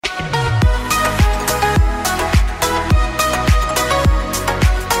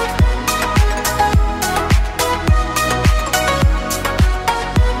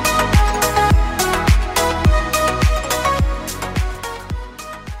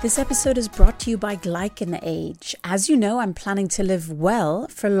This episode is brought to you by Age. As you know, I'm planning to live well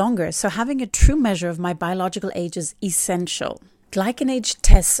for longer, so having a true measure of my biological age is essential. Age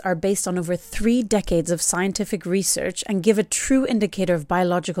tests are based on over 3 decades of scientific research and give a true indicator of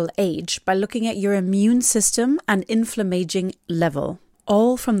biological age by looking at your immune system and inflammaging level,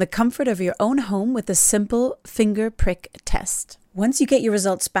 all from the comfort of your own home with a simple finger prick test. Once you get your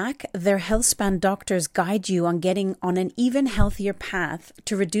results back, their HealthSpan doctors guide you on getting on an even healthier path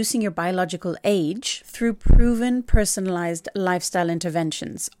to reducing your biological age through proven personalized lifestyle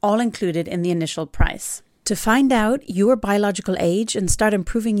interventions, all included in the initial price. To find out your biological age and start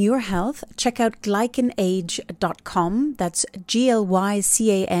improving your health, check out glycanage.com, that's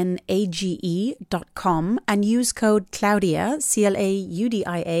glycanage.com, and use code Claudia,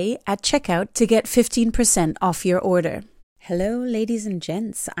 CLAUDIA, at checkout to get 15% off your order. Hello, ladies and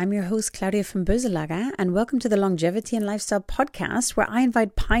gents. I'm your host, Claudia from Breslin, and welcome to the Longevity and Lifestyle podcast, where I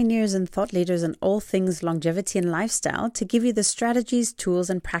invite pioneers and thought leaders in all things longevity and lifestyle to give you the strategies, tools,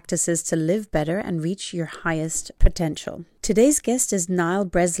 and practices to live better and reach your highest potential. Today's guest is Niall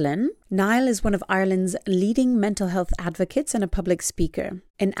Breslin. Niall is one of Ireland's leading mental health advocates and a public speaker.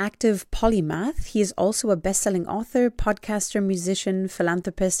 An active polymath, he is also a best-selling author, podcaster, musician,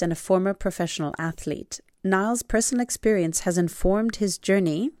 philanthropist, and a former professional athlete. Niall's personal experience has informed his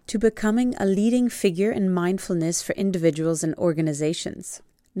journey to becoming a leading figure in mindfulness for individuals and organizations.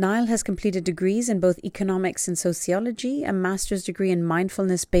 Niall has completed degrees in both economics and sociology, a master's degree in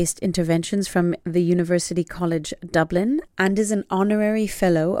mindfulness-based interventions from the University College Dublin, and is an honorary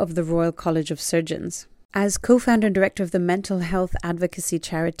fellow of the Royal College of Surgeons. As co-founder and director of the mental health advocacy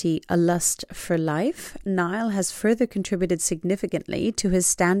charity A Lust for Life, Niall has further contributed significantly to his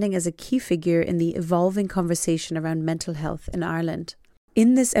standing as a key figure in the evolving conversation around mental health in Ireland.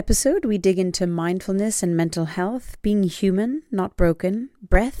 In this episode, we dig into mindfulness and mental health, being human, not broken,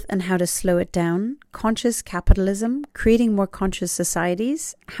 breath and how to slow it down, conscious capitalism, creating more conscious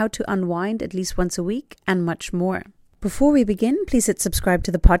societies, how to unwind at least once a week, and much more. Before we begin, please hit subscribe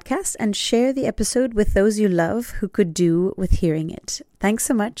to the podcast and share the episode with those you love who could do with hearing it. Thanks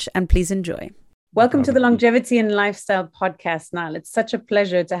so much and please enjoy. Welcome to the Longevity and Lifestyle podcast, Niall. It's such a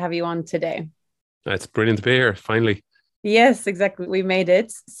pleasure to have you on today. It's brilliant to be here, finally. Yes, exactly. We made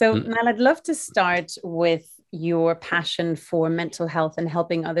it. So Niall, I'd love to start with your passion for mental health and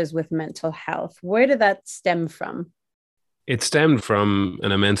helping others with mental health. Where did that stem from? It stemmed from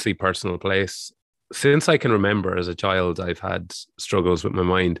an immensely personal place. Since I can remember as a child, I've had struggles with my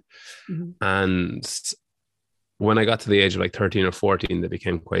mind. And when I got to the age of like 13 or 14, they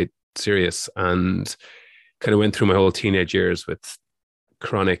became quite serious and kind of went through my whole teenage years with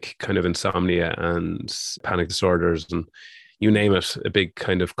chronic kind of insomnia and panic disorders and you name it, a big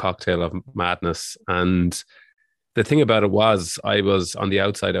kind of cocktail of madness. And the thing about it was I was on the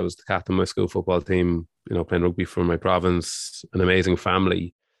outside, I was the captain of my school football team, playing rugby for my province, an amazing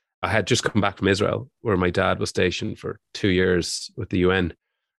family. I had just come back from Israel, where my dad was stationed for 2 years with the UN.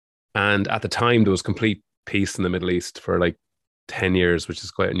 And at the time, there was complete peace in the Middle East for like 10 years, which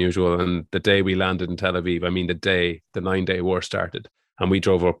is quite unusual. And the day we landed in Tel Aviv, the 9-day war started, and we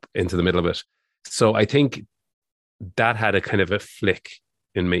drove up into the middle of it. So I think that had a kind of a flick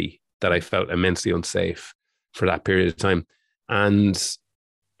in me that I felt immensely unsafe for that period of time. And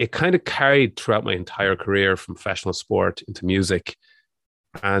it kind of carried throughout my entire career, from professional sport into music.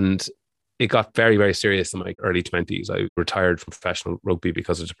 And it got very, very serious in my early 20s. I retired from professional rugby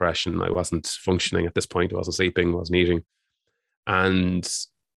because of depression. I wasn't functioning at this point. I wasn't sleeping, wasn't eating, and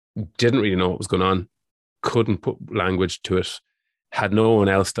didn't really know what was going on. Couldn't put language to it. Had no one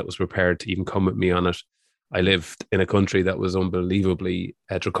else that was prepared to even come with me on it. I lived in a country that was unbelievably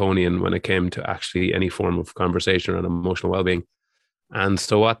draconian when it came to actually any form of conversation around emotional well-being. And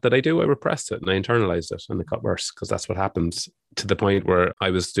so what did I do? I repressed it and I internalized it, and it got worse because that's what happens, to the point where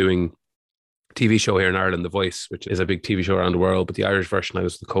I was doing a TV show here in Ireland, The Voice, which is a big TV show around the world, but the Irish version, I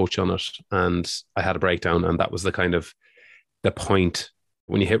was the coach on it, and I had a breakdown. And that was the kind of the point.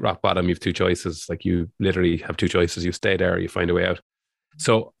 When you hit rock bottom, you have 2 choices. Like, you literally have 2 choices. You stay there or you find a way out.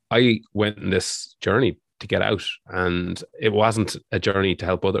 So I went on this journey to get out, and it wasn't a journey to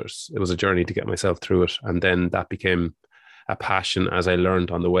help others. It was a journey to get myself through it. And then that became a passion as I learned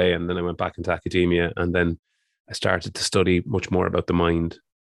on the way. And then I went back into academia, and then I started to study much more about the mind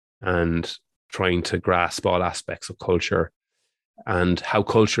and trying to grasp all aspects of culture and how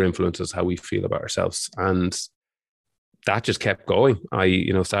culture influences how we feel about ourselves. And that just kept going. I,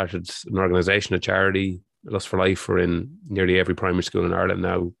 started an organization, a charity, Lust for Life. We're in nearly every primary school in Ireland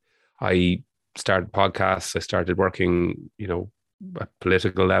now. I started podcasts. I started working, at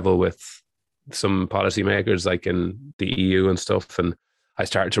political level with some policymakers, like in the EU and stuff. And I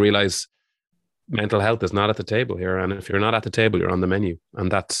started to realize mental health is not at the table here. And if you're not at the table, you're on the menu.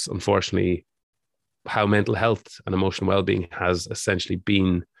 And that's unfortunately how mental health and emotional well-being has essentially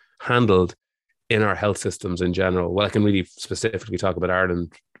been handled in our health systems in general. Well, I can really specifically talk about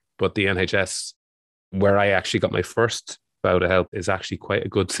Ireland, but the NHS, where I actually got my first bout of help, is actually quite a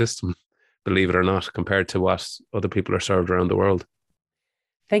good system, believe it or not, compared to what other people are served around the world.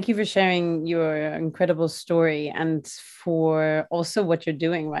 Thank you for sharing your incredible story and for also what you're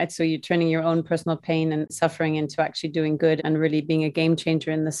doing, right? So you're turning your own personal pain and suffering into actually doing good and really being a game changer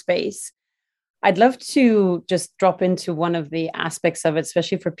in the space. I'd love to just drop into one of the aspects of it,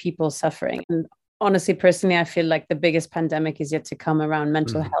 especially for people suffering. And honestly, personally, I feel like the biggest pandemic is yet to come around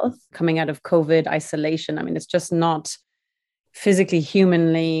mental health, coming out of COVID, isolation. I mean, it's just not physically,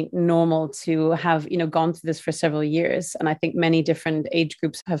 humanly normal to have, gone through this for several years. And I think many different age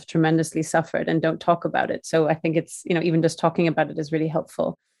groups have tremendously suffered and don't talk about it. So I think it's, even just talking about it is really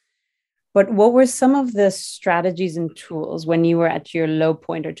helpful. But what were some of the strategies and tools when you were at your low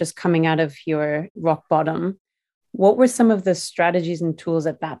point or just coming out of your rock bottom? What were some of the strategies and tools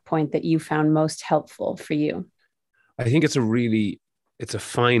at that point that you found most helpful for you? I think it's a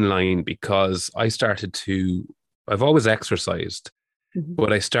fine line, because I've always exercised,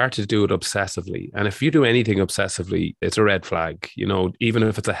 but I started to do it obsessively. And if you do anything obsessively, it's a red flag, even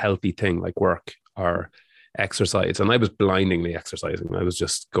if it's a healthy thing like work or exercise. And I was blindingly exercising. I was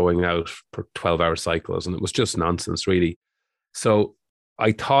just going out for 12-hour cycles, and it was just nonsense, really. So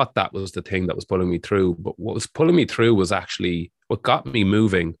I thought that was the thing that was pulling me through. But what was pulling me through was actually, what got me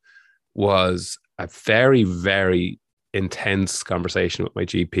moving was a very, very intense conversation with my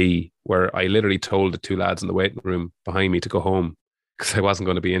GP, where I literally told the two lads in the waiting room behind me to go home because I wasn't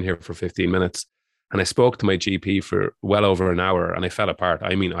going to be in here for 15 minutes. And I spoke to my GP for well over an hour, and I fell apart.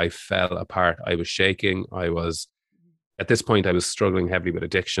 I mean, I fell apart. I was shaking. At this point, I was struggling heavily with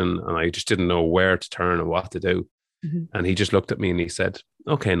addiction, and I just didn't know where to turn and what to do. And he just looked at me and he said,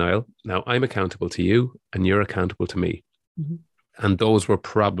 "Okay, Niall, now I'm accountable to you and you're accountable to me." And those were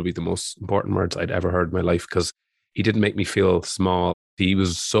probably the most important words I'd ever heard in my life, because he didn't make me feel small. He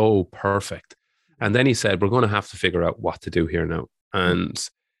was so perfect. And then he said, "We're going to have to figure out what to do here now." And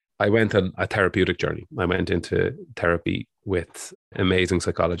I went on a therapeutic journey. I went into therapy with amazing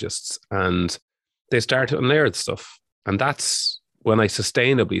psychologists, and they started to unlayer the stuff. And that's when I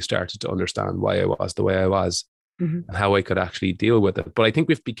sustainably started to understand why I was the way I was and how I could actually deal with it. But I think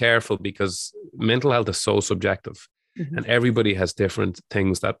we have to be careful, because mental health is so subjective, and everybody has different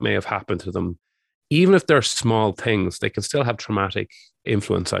things that may have happened to them. Even if they're small things, they can still have traumatic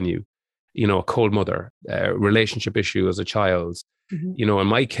influence on you. A cold mother, a relationship issue as a child. In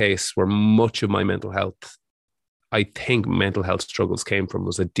my case, where much of my mental health, I think mental health struggles came from,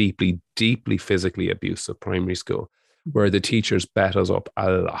 was a deeply, deeply physically abusive primary school, where the teachers bet us up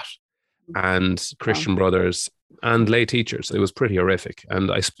a lot, and Christian brothers and lay teachers. It was pretty horrific.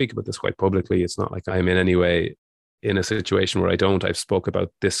 And I speak about this quite publicly. It's not like I'm in any way in a situation where I don't. I've spoke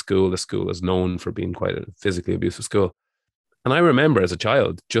about this school. The school is known for being quite a physically abusive school. And I remember as a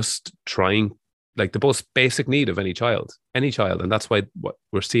child just trying, like, the most basic need of any child. And that's why what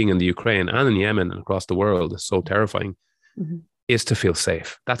we're seeing in the Ukraine and in Yemen and across the world is so terrifying, is to feel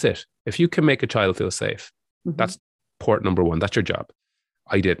safe. That's it. If you can make a child feel safe, that's port number one. That's your job.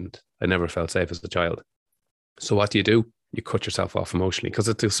 I didn't. I never felt safe as a child. So what do? You cut yourself off emotionally, because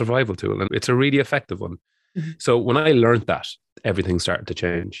it's a survival tool, and it's a really effective one. So when I learned that, everything started to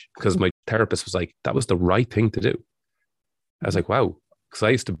change, because my therapist was like, that was the right thing to do. I was like, wow, because I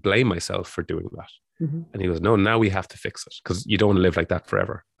used to blame myself for doing that. And he goes, no, now we have to fix it, because you don't want to live like that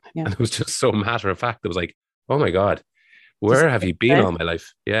forever. And it was just so matter of fact. It was like, oh my God, where have you been all my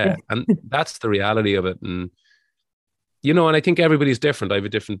life? Yeah. And that's the reality of it. And, and I think everybody's different. I have a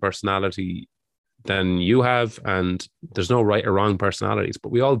different personality than you have, and there's no right or wrong personalities,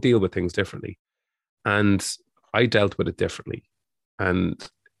 but we all deal with things differently. And I dealt with it differently. And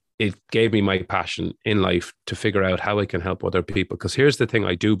it gave me my passion in life to figure out how I can help other people. Because here's the thing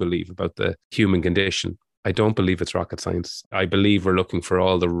I do believe about the human condition. I don't believe it's rocket science. I believe we're looking for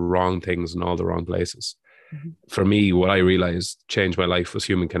all the wrong things in all the wrong places. For me, what I realized changed my life was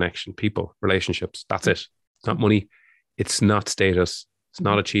human connection, people, relationships. That's it. It's not money. It's not status. It's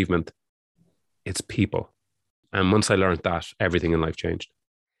not achievement. It's people. And once I learned that, everything in life changed.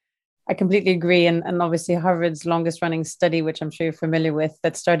 I completely agree. And obviously Harvard's longest running study, which I'm sure you're familiar with,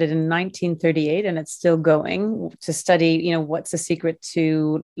 that started in 1938 and it's still going to study, what's the secret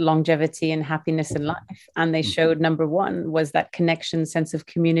to longevity and happiness in life. And they showed number one was that connection, sense of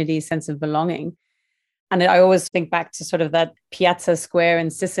community, sense of belonging. And I always think back to sort of that Piazza Square in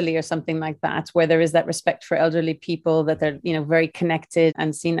Sicily or something like that, where there is that respect for elderly people, that they're, very connected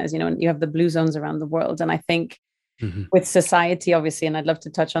and seen as, you have the blue zones around the world. And I think with society, obviously, and I'd love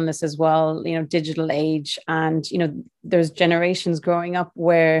to touch on this as well, digital age, and, there's generations growing up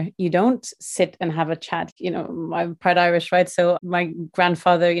where you don't sit and have a chat. I'm proud Irish, right? So my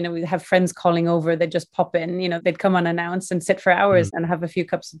grandfather, we'd have friends calling over, they'd just pop in, they'd come unannounced and sit for hours and have a few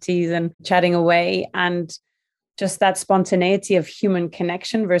cups of teas and chatting away. And just that spontaneity of human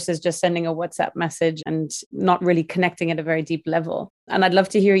connection versus just sending a WhatsApp message and not really connecting at a very deep level. And I'd love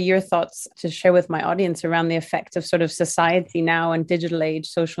to hear your thoughts to share with my audience around the effect of sort of society now and digital age,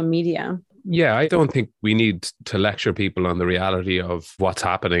 social media. Yeah, I don't think we need to lecture people on the reality of what's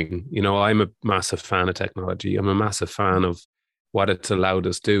happening. I'm a massive fan of technology. I'm a massive fan of what it's allowed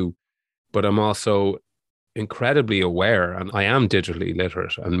us to do, but I'm also incredibly aware, and I am digitally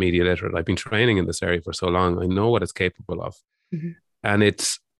literate and media literate. I've been training in this area for so long. I know what it's capable of. And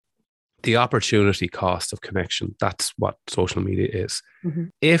it's the opportunity cost of connection. That's what social media is.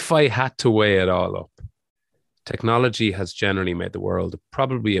 If I had to weigh it all up, technology has generally made the world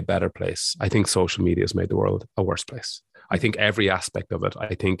probably a better place. I think social media has made the world a worse place. I think every aspect of it.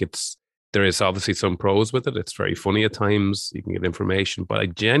 I think there is obviously some pros with it. It's very funny at times. You can get information, but I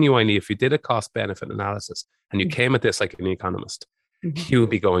genuinely, if you did a cost benefit analysis and you came at this like an economist, you would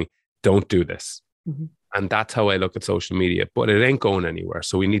be going, don't do this. And that's how I look at social media, but it ain't going anywhere.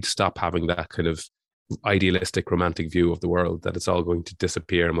 So we need to stop having that kind of idealistic, romantic view of the world that it's all going to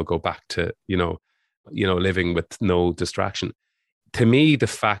disappear and we'll go back to, living with no distraction. To me, the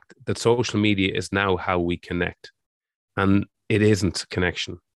fact that social media is now how we connect, and it isn't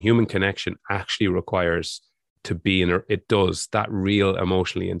connection. Human connection actually requires to be that real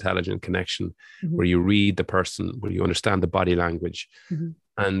emotionally intelligent connection where you read the person, where you understand the body language.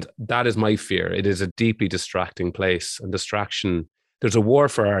 And that is my fear. It is a deeply distracting place, and distraction, there's a war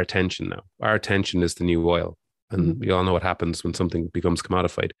for our attention now. Our attention is the new oil. And we all know what happens when something becomes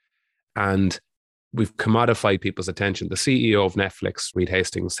commodified. And we've commodified people's attention. The CEO of Netflix, Reed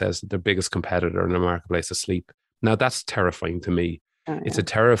Hastings, says that their biggest competitor in the marketplace is sleep. Now, that's terrifying to me. It's a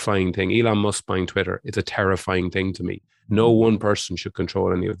terrifying thing. Elon Musk buying Twitter, it's a terrifying thing to me. No one person should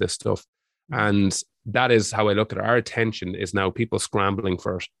control any of this stuff. And that is how I look at it. Our attention is now people scrambling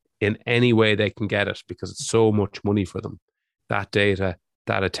for it in any way they can get it because it's so much money for them. That data,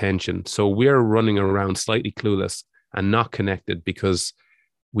 that attention. So we're running around slightly clueless and not connected because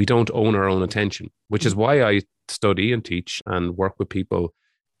we don't own our own attention, which is why I study and teach and work with people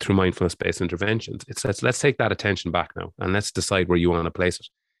through mindfulness-based interventions. Let's take that attention back now and let's decide where you want to place it,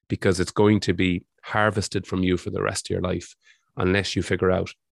 because it's going to be harvested from you for the rest of your life unless you figure out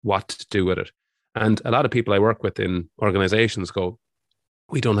what to do with it. And a lot of people I work with in organizations go,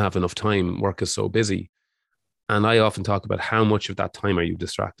 we don't have enough time. Work is so busy. And I often talk about how much of that time are you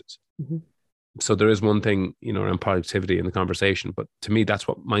distracted? So there is one thing, around productivity in the conversation, but to me, that's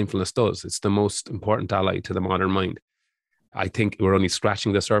what mindfulness does. It's the most important ally to the modern mind. I think we're only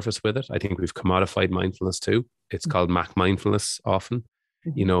scratching the surface with it. I think we've commodified mindfulness too. It's called Mac mindfulness often.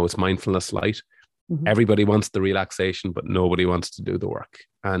 It's mindfulness light. Everybody wants the relaxation, but nobody wants to do the work.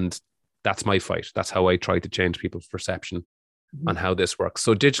 And that's my fight. That's how I try to change people's perception on how this works.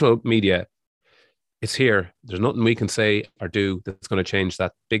 So digital media, it's here. There's nothing we can say or do that's going to change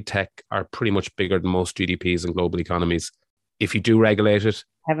that. Big tech are pretty much bigger than most GDPs and global economies. If you do regulate it,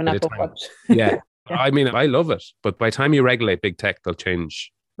 have an Apple Watch. Yeah. I mean, I love it. But by the time you regulate big tech, they'll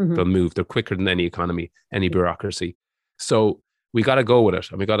change. They'll move. They're quicker than any economy, any bureaucracy. So we got to go with it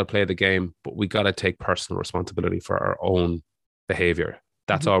and we got to play the game, but we got to take personal responsibility for our own behavior.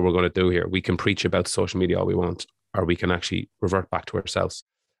 That's all we're going to do here. We can preach about social media all we want, or we can actually revert back to ourselves.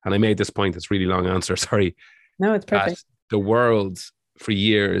 And I made this point, it's a really long answer, sorry. No, it's perfect. The world for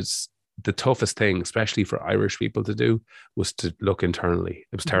years, the toughest thing, especially for Irish people to do, was to look internally.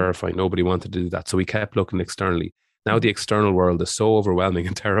 It was terrifying. Nobody wanted to do that. So we kept looking externally. Now the external world is so overwhelming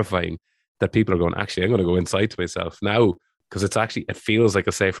and terrifying that people are going, actually, I'm going to go inside to myself now, because it feels like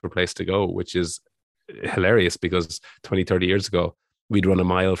a safer place to go, which is hilarious because 20, 30 years ago, we'd run a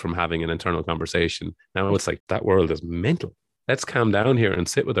mile from having an internal conversation. Now it's like, that world is mental. Let's calm down here and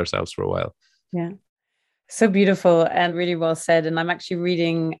sit with ourselves for a while. Yeah. So beautiful and really well said. And I'm actually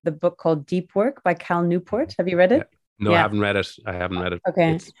reading the book called Deep Work by Cal Newport. Have you read it? No, yeah. I haven't read it.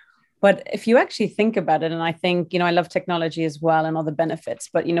 Okay. But if you actually think about it, and I think, I love technology as well and all the benefits,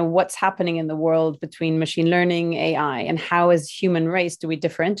 but, what's happening in the world between machine learning, AI, and how as human race do we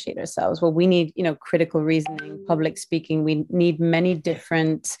differentiate ourselves? Well, we need, critical reasoning, public speaking. We need many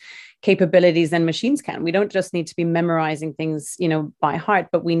different capabilities than machines can. We don't just need to be memorizing things, by heart,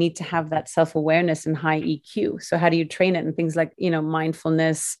 but we need to have that self-awareness and high EQ. So how do you train it? And things like,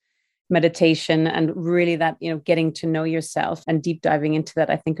 mindfulness, meditation, and really that, getting to know yourself and deep diving into that,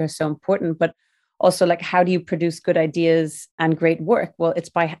 I think are so important. But also, like, how do you produce good ideas and great work? Well, it's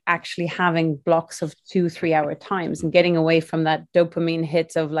by actually having blocks of 2-3 hour times and getting away from that dopamine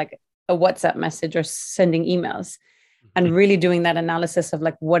hit of like a WhatsApp message or sending emails, and really doing that analysis of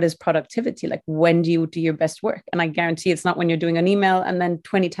like, what is productivity? Like, when do you do your best work? And I guarantee it's not when you're doing an email and then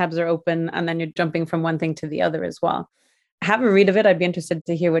 20 tabs are open and then you're jumping from one thing to the other as well. Have a read of it. I'd be interested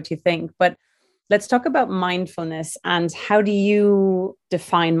to hear what you think. But let's talk about mindfulness and how do you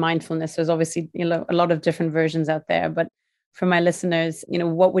define mindfulness? There's obviously, a lot of different versions out there, but for my listeners,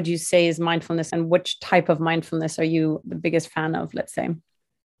 what would you say is mindfulness, and which type of mindfulness are you the biggest fan of, let's say?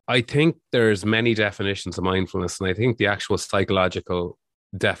 I think there's many definitions of mindfulness, and I think the actual psychological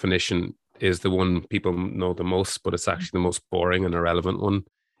definition is the one people know the most, but it's actually the most boring and irrelevant one.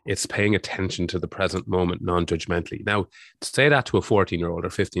 It's paying attention to the present moment non-judgmentally. Now, to say that to a 14-year-old or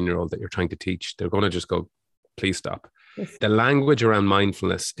 15-year-old that you're trying to teach, they're going to just go, please stop. Yes. The language around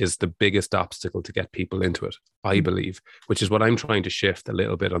mindfulness is the biggest obstacle to get people into it, I believe, which is what I'm trying to shift a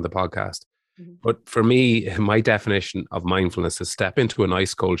little bit on the podcast. But for me, my definition of mindfulness is step into an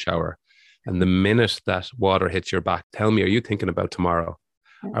ice cold shower, and the minute that water hits your back, tell me, are you thinking about tomorrow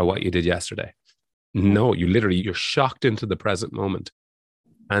or what you did yesterday? No, you're shocked into the present moment.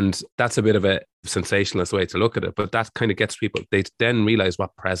 And that's a bit of a sensationalist way to look at it, but that kind of gets people, they then realize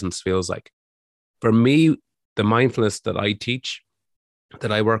what presence feels like. For me, the mindfulness that I teach,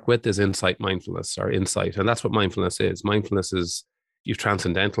 that I work with, is insight mindfulness, or insight. And that's what mindfulness is. Mindfulness is, you've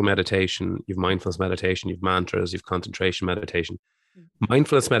transcendental meditation, you've mindfulness meditation, you've mantras, you've concentration meditation.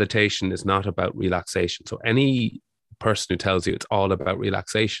 Mindfulness meditation is not about relaxation. So any person who tells you it's all about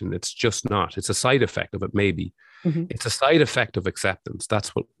relaxation, it's just not. It's a side effect of it, maybe. It's a side effect of acceptance.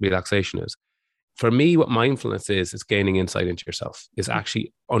 That's what relaxation is. For me, what mindfulness is gaining insight into yourself, is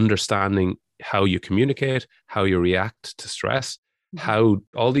actually understanding how you communicate, how you react to stress, how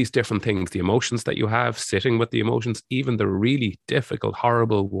all these different things, the emotions that you have, sitting with the emotions, even the really difficult,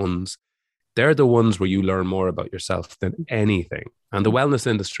 horrible ones, they're the ones where you learn more about yourself than anything. And the wellness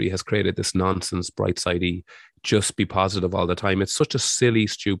industry has created this nonsense, bright sidey, just be positive all the time. It's such a silly,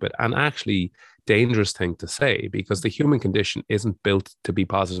 stupid, and actually dangerous thing to say, because the human condition isn't built to be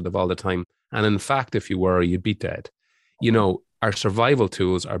positive all the time. And in fact, if you were, you'd be dead. Our survival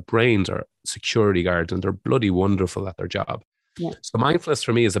tools, our brains are security guards, and they're bloody wonderful at their job. Yeah. So mindfulness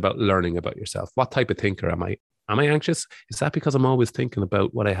for me is about learning about yourself. What type of thinker am I? Am I anxious? Is that because I'm always thinking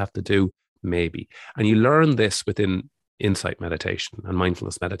about what I have to do? Maybe. And you learn this within insight meditation and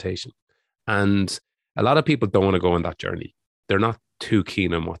mindfulness meditation. And a lot of people don't want to go on that journey. They're not too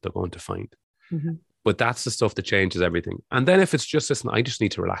keen on what they're going to find. But that's the stuff that changes everything. And then if it's just, listen, I just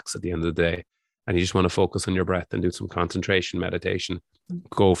need to relax at the end of the day, and you just want to focus on your breath and do some concentration meditation,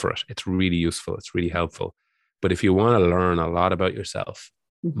 go for it. It's really useful. It's really helpful. But if you want to learn a lot about yourself,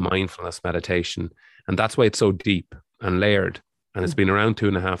 mindfulness meditation, and that's why it's so deep and layered, and it's been around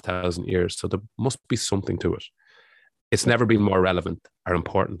 2,500 years. So there must be something to it. It's never been more relevant or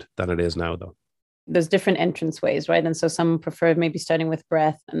important than it is now, though. There's different entrance ways, right? And so some prefer maybe starting with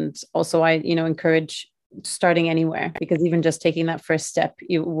breath. And also I, encourage starting anywhere, because even just taking that first step,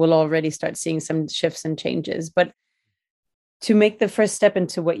 you will already start seeing some shifts and changes. But to make the first step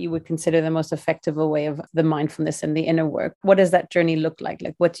into what you would consider the most effective way of the mindfulness and the inner work, what does that journey look like?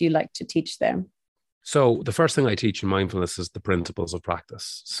 Like, what do you like to teach there? So the first thing I teach in mindfulness is the principles of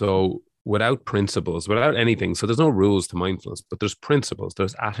practice. So without principles, without anything, so there's no rules to mindfulness, but there's principles,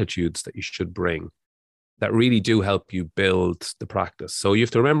 there's attitudes that you should bring that really do help you build the practice. So you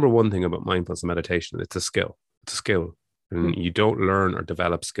have to remember one thing about mindfulness and meditation. It's a skill. It's a skill. And you don't learn or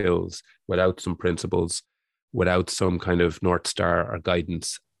develop skills without some principles, without some kind of North Star or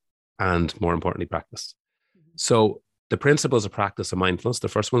guidance, and more importantly, practice. So the principles of practice of mindfulness, the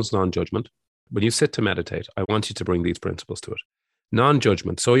first one's non-judgment. When you sit to meditate, I want you to bring these principles to it.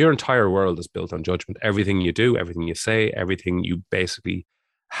 Non-judgment. So your entire world is built on judgment. Everything you do, everything you say, everything you basically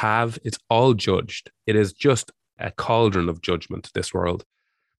have, it's all judged. It is just a cauldron of judgment, this world.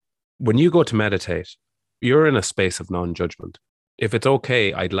 When you go to meditate, you're in a space of non-judgment. If it's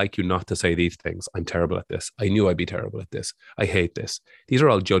okay, I'd like you not to say these things. I'm terrible at this. I knew I'd be terrible at this. I hate this. These are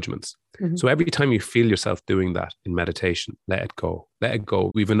all judgments. Mm-hmm. So every time you feel yourself doing that in meditation, let it go. Let it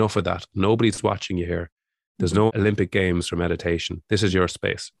go. We've enough of that. Nobody's watching you here. There's no Olympic Games for meditation. This is your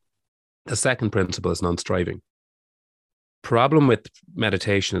space. The second principle is non-striving. Problem with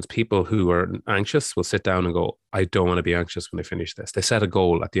meditation is people who are anxious will sit down and go, I don't want to be anxious when I finish this. They set a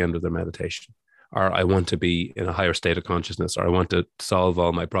goal at the end of their meditation. Or I want to be in a higher state of consciousness, or I want to solve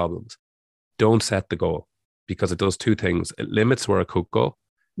all my problems. Don't set the goal, because it does two things. It limits where it could go,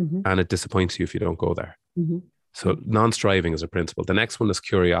 and it disappoints you if you don't go there. So non-striving is a principle. The next one is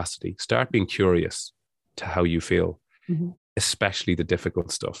curiosity. Start being curious to how you feel, especially the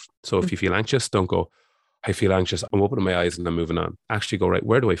difficult stuff. So if you feel anxious, don't go, I feel anxious, I'm opening my eyes and I'm moving on. Actually go, right,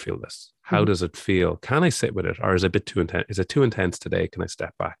 where do I feel this? How does it feel? Can I sit with it? Or is it a bit too intense? Is it too intense today? Can I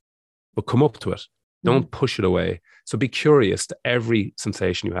step back? But come up to it. Don't push it away. So be curious to every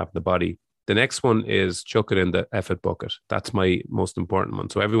sensation you have in the body. The next one is chuck it in the effort bucket. That's my most important one.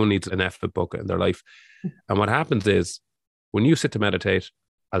 So everyone needs an effort bucket in their life. And what happens is when you sit to meditate,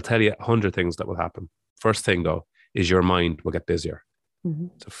 I'll tell you 100 things that will happen. First thing though, is your mind will get busier.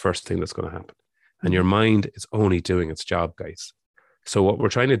 It's the first thing that's going to happen. And your mind is only doing its job, guys. So what we're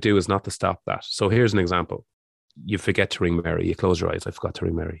trying to do is not to stop that. So here's an example. You forget to ring Mary. You close your eyes. I forgot to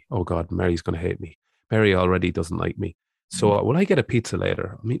ring Mary. Oh God, Mary's going to hate me. Mary already doesn't like me. So will I get a pizza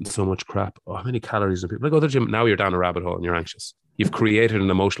later? I'm eating so much crap. Oh, how many calories? I go to the gym. Now you're down a rabbit hole and you're anxious. You've created an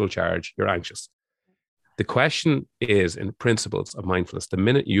emotional charge. You're anxious. The question is, in principles of mindfulness, the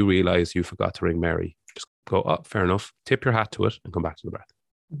minute you realize you forgot to ring Mary, just go, oh, fair enough. Tip your hat to it and come back to the breath.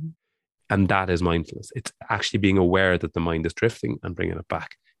 And that is mindfulness. It's actually being aware that the mind is drifting and bringing it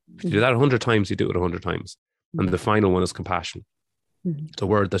back. If you do that 100 times, you do it 100 times. And the final one is compassion. It's a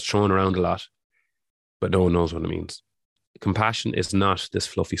word that's thrown around a lot, but no one knows what it means. Compassion is not this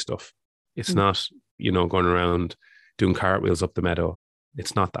fluffy stuff. It's not, going around doing cartwheels up the meadow.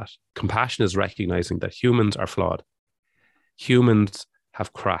 It's not that. Compassion is recognizing that humans are flawed. Humans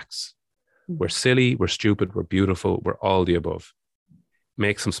have cracks. We're silly, we're stupid, we're beautiful, we're all the above.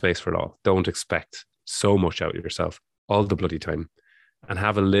 Make some space for it all. Don't expect so much out of yourself all the bloody time. And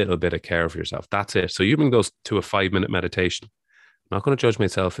have a little bit of care for yourself. That's it. So you can go to a 5-minute meditation. I'm not going to judge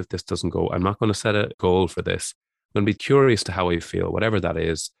myself if this doesn't go. I'm not going to set a goal for this. I'm going to be curious to how I feel, whatever that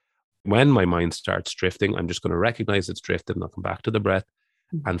is. When my mind starts drifting, I'm just going to recognize it's drifted and I'll come back to the breath.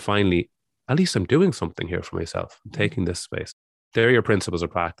 And finally, at least I'm doing something here for myself. I'm taking this space. They're your principles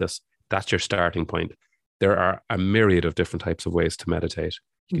of practice. That's your starting point. There are a myriad of different types of ways to meditate.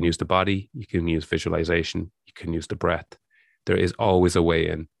 You can use the body. You can use visualization. You can use the breath. There is always a way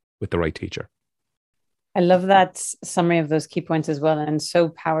in with the right teacher. I love that summary of those key points as well. And so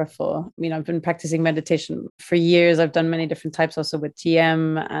powerful. I've been practicing meditation for years. I've done many different types also with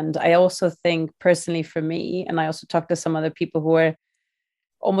TM. And I also think personally for me, and I also talk to some other people who are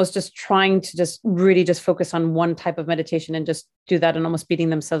almost just trying to just really just focus on one type of meditation and just do that and almost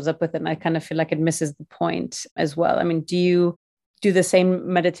beating themselves up with it. And I kind of feel like it misses the point as well. Do you do the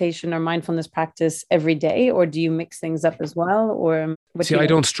same meditation or mindfulness practice every day, or do you mix things up as well? Or I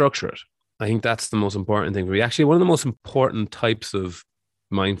don't structure it. I think that's the most important thing for me. Actually, one of the most important types of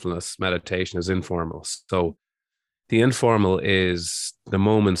mindfulness meditation is informal. So the informal is the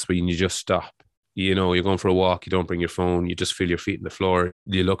moments when you just stop. You're going for a walk, you don't bring your phone, you just feel your feet in the floor,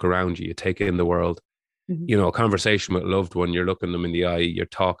 you look around you, you take in the world. A conversation with a loved one, you're looking them in the eye, you're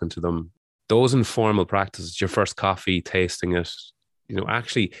talking to them. Those informal practices, your first coffee, tasting it,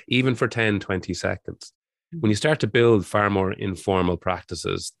 actually, even for 10, 20 seconds. When you start to build far more informal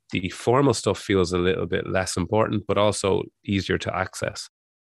practices, the formal stuff feels a little bit less important, but also easier to access.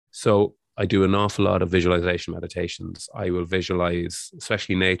 So I do an awful lot of visualization meditations. I will visualize,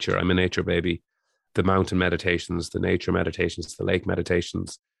 especially nature. I'm a nature baby. The mountain meditations, the nature meditations, the lake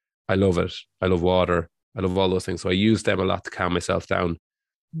meditations. I love it. I love water. I love all those things. So I use them a lot to calm myself down.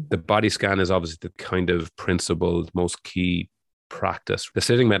 The body scan is obviously the kind of principled, most key practice. The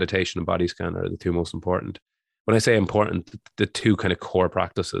sitting meditation and body scan are the two most important. When I say important, the two kind of core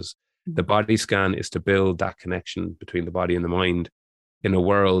practices. The body scan is to build that connection between the body and the mind in a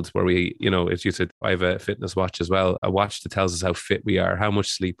world where we, as you said, I have a fitness watch as well, a watch that tells us how fit we are, how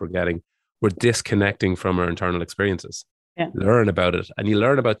much sleep we're getting. We're disconnecting from our internal experiences. Yeah. Learn about it. And you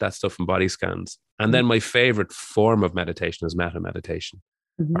learn about that stuff from body scans. And then my favorite form of meditation is metta meditation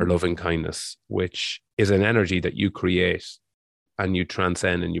or loving kindness, which is an energy that you create and you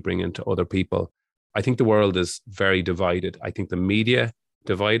transcend and you bring into other people. I think the world is very divided. I think the media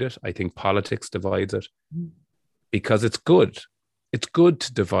divide it. I think politics divides it because it's good. It's good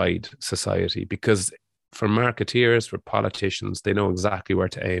to divide society because for marketeers, for politicians, they know exactly where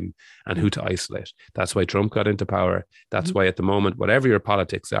to aim and who to isolate. That's why Trump got into power. That's why at the moment, whatever your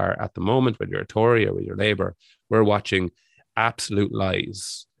politics are, at the moment, whether you're a Tory or with your Labour, we're watching absolute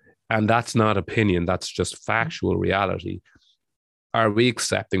lies. And that's not opinion. That's just factual reality. Are we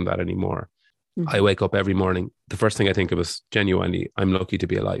accepting that anymore? I wake up every morning. The first thing I think of is genuinely, I'm lucky to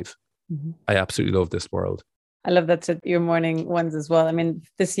be alive. I absolutely love this world. I love that's your morning ones as well. I mean,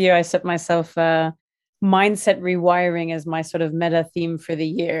 this year I set myself mindset rewiring as my sort of meta theme for the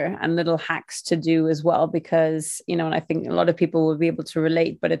year, and little hacks to do as well, because, you know, and I think a lot of people will be able to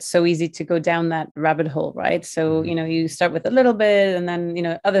relate, but it's so easy to go down that rabbit hole, right? So, you know, you start with a little bit and then, you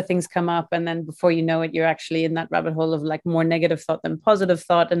know, other things come up. And then before you know it, you're actually in that rabbit hole of like more negative thought than positive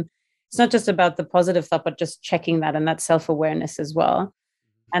thought. And it's not just about the positive thought, but just checking that and that self-awareness as well.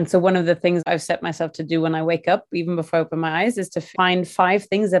 And so one of the things I've set myself to do when I wake up, even before I open my eyes, is to find 5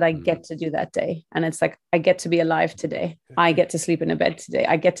 things that I get to do that day. And it's like, I get to be alive today. I get to sleep in a bed today.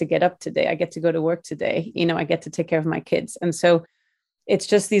 I get to get up today. I get to go to work today. You know, I get to take care of my kids. And so it's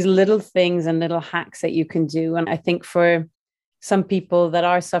just these little things and little hacks that you can do. And I think for some people that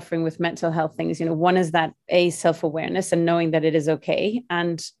are suffering with mental health things, you know, one is that self-awareness and knowing that it is okay.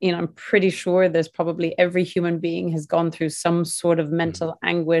 And, you know, I'm pretty sure there's probably every human being has gone through some sort of mental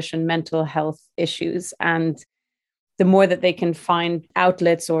anguish and mental health issues. And the more that they can find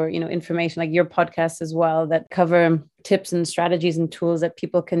outlets or, you know, information like your podcast as well, that cover tips and strategies and tools that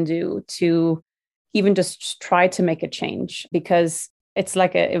people can do to even just try to make a change, because it's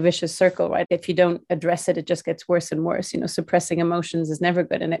like a vicious circle, right? If you don't address it, it just gets worse and worse. You know, suppressing emotions is never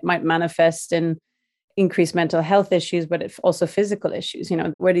good. And it might manifest in increased mental health issues, but it's also physical issues. You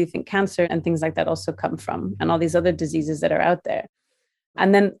know, where do you think cancer and things like that also come from? And all these other diseases that are out there.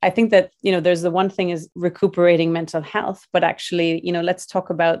 And then I think that, you know, there's the one thing is recuperating mental health, but actually, you know, let's talk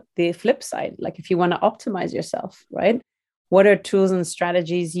about the flip side. Like if you want to optimize yourself, right? What are tools and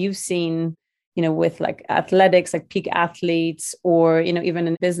strategies you've seen, you know, with like athletics, like peak athletes, or, you know, even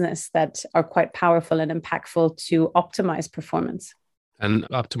in business that are quite powerful and impactful to optimize performance? And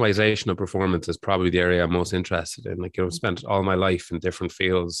optimization of performance is probably the area I'm most interested in. Like, you know, I've spent all my life in different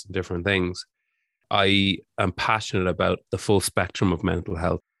fields, different things. I am passionate about the full spectrum of mental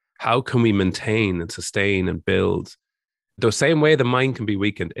health. How can we maintain and sustain and build? The same way the mind can be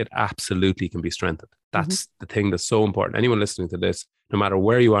weakened, it absolutely can be strengthened. That's the thing that's so important. Anyone listening to this, no matter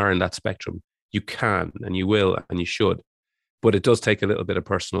where you are in that spectrum, you can and you will and you should. But it does take a little bit of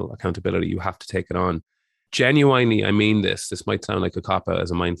personal accountability. You have to take it on. Genuinely, I mean this. This might sound like a cop-out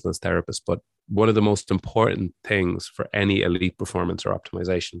as a mindfulness therapist, but one of the most important things for any elite performance or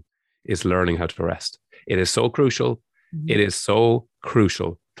optimization is learning how to rest. It is so crucial. It is so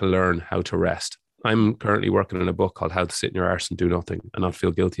crucial to learn how to rest. I'm currently working on a book called How to Sit in Your Arse and Do Nothing and Not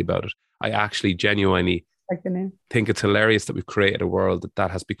Feel Guilty About It. I actually genuinely think it's hilarious that we've created a world that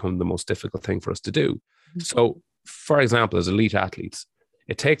has become the most difficult thing for us to do. So, for example, as elite athletes,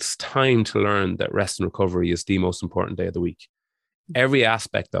 it takes time to learn that rest and recovery is the most important day of the week. Every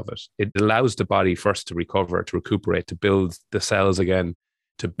aspect of it, it allows the body first to recover, to recuperate, to build the cells again,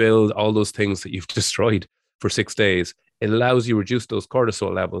 to build all those things that you've destroyed for 6 days. It allows you to reduce those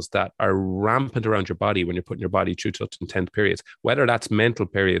cortisol levels that are rampant around your body when you're putting your body through such intense periods, whether that's mental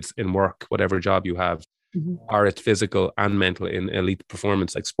periods in work, whatever job you have, or it's physical and mental in elite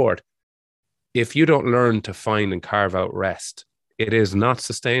performance like sport. If you don't learn to find and carve out rest, it is not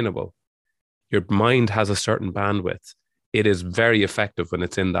sustainable. Your mind has a certain bandwidth. It is very effective when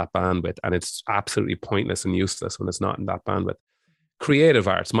it's in that bandwidth, and it's absolutely pointless and useless when it's not in that bandwidth. Creative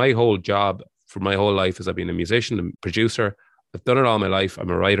arts, my whole job for my whole life is I've been a musician and producer. I've done it all my life. I'm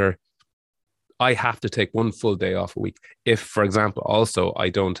a writer. I have to take one full day off a week. If, for example, also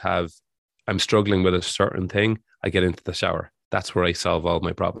I'm struggling with a certain thing, I get into the shower. That's where I solve all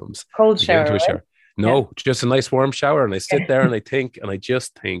my problems. Cold shower, right? No, just a nice warm shower. And I sit there and I think, and I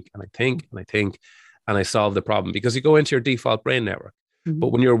just think, and I think, and I think, and I solve the problem, because you go into your default brain network. But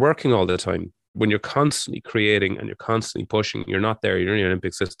when you're working all the time, when you're constantly creating and you're constantly pushing, you're not there, you're in your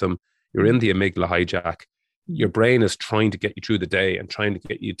limbic system, you're in the amygdala hijack. Your brain is trying to get you through the day and trying to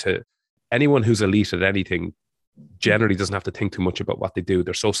get you to, anyone who's elite at anything generally doesn't have to think too much about what they do.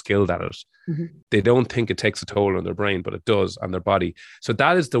 They're so skilled at it. They don't think it takes a toll on their brain, but it does on their body. So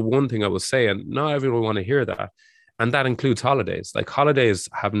that is the one thing I will say. And not everyone will want to hear that. And that includes holidays. Like, holidays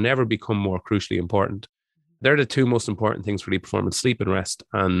have never become more crucially important. They're the 2 most important things for elite performance: sleep and rest.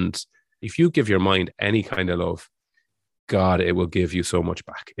 And if you give your mind any kind of love, God, it will give you so much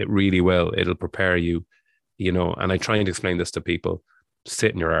back. It really will. It'll prepare you, you know. And I try and explain this to people: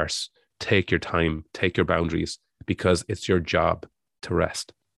 sit in your arse, take your time, take your boundaries, because it's your job to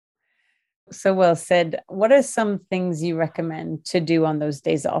rest. So well said. What are some things you recommend to do on those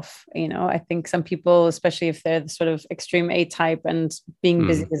days off? I think some people, especially if they're the sort of extreme A type and being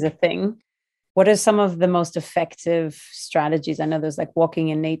busy is a thing, what are some of the most effective strategies? I know there's like walking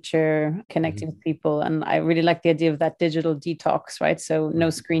in nature, connecting with people, and I really like the idea of that digital detox, right? So no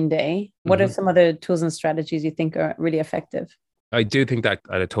screen day. What are some other tools and strategies you think are really effective? I do think that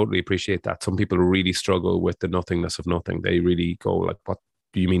I totally appreciate that. Some people really struggle with the nothingness of nothing. They really go like, what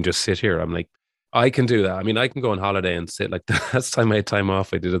do you mean just sit here? I'm like, I can do that. I mean, I can go on holiday and sit like the last time I had time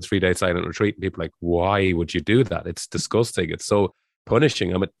off, I did a 3-day silent retreat. And people are like, why would you do that? It's disgusting. It's so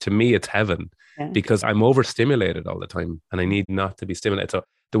punishing. To me, it's heaven because I'm overstimulated all the time and I need not to be stimulated. So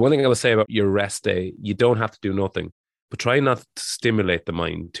the one thing I would say about your rest day, you don't have to do nothing, but try not to stimulate the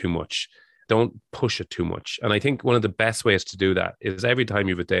mind too much. Don't push it too much. And I think one of the best ways to do that is every time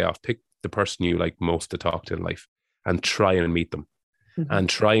you have a day off, pick the person you like most to talk to in life and try and meet them and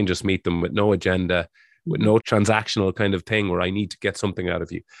try and just meet them with no agenda, with no transactional kind of thing where I need to get something out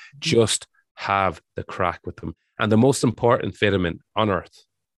of you. Just have the crack with them. And the most important vitamin on earth,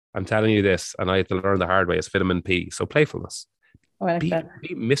 I'm telling you this, and I had to learn the hard way, is vitamin P. So playfulness. Oh, I like that.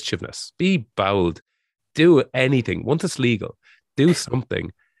 Be mischievous, be bold, do anything. Once it's legal, do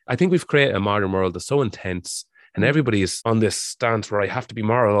something. I think we've created a modern world that's so intense and everybody is on this stance where I have to be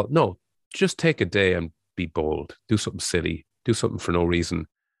moral. No, just take a day and be bold. Do something silly. Do something for no reason.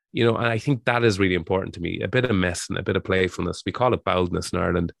 And I think that is really important to me. A bit of mess and a bit of playfulness. We call it boldness in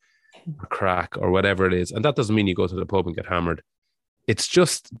Ireland or crack or whatever it is. And that doesn't mean you go to the pub and get hammered. It's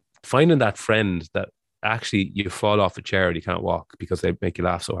just finding that friend that actually you fall off a chair and you can't walk because they make you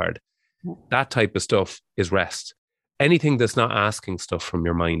laugh so hard. That type of stuff is rest. Anything that's not asking stuff from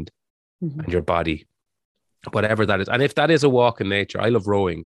your mind and your body, whatever that is. And if that is a walk in nature, I love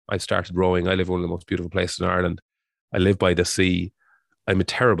rowing. I've started rowing. I live in one of the most beautiful places in Ireland. I live by the sea. I'm a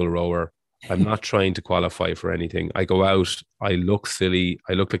terrible rower. I'm not trying to qualify for anything. I go out. I look silly.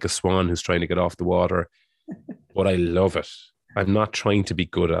 I look like a swan who's trying to get off the water, but I love it. I'm not trying to be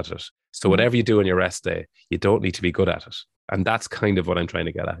good at it. So whatever you do on your rest day, you don't need to be good at it. And that's kind of what I'm trying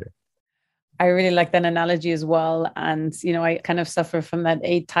to get at here. I really like that analogy as well. And, I kind of suffer from that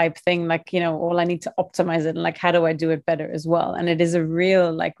A type thing, like, all I need to optimize it. And like, how do I do it better as well? And it is a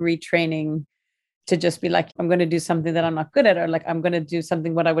real like retraining to just be like, I'm going to do something that I'm not good at, or like, I'm going to do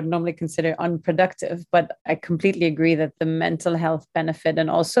something what I would normally consider unproductive. But I completely agree that the mental health benefit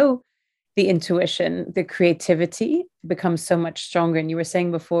and also the intuition, the creativity becomes so much stronger. And you were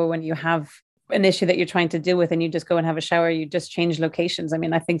saying before, when you have an issue that you're trying to deal with and you just go and have a shower, you just change locations. I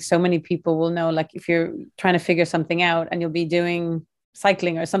mean, I think so many people will know, like if you're trying to figure something out and you'll be doing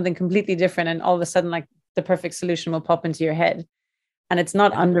cycling or something completely different, and all of a sudden, like the perfect solution will pop into your head. And it's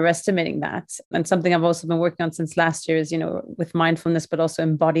not underestimating that. And something I've also been working on since last year is, with mindfulness, but also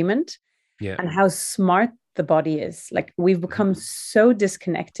embodiment and how smart the body is. Like we've become so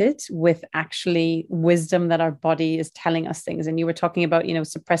disconnected with actually wisdom that our body is telling us things. And you were talking about,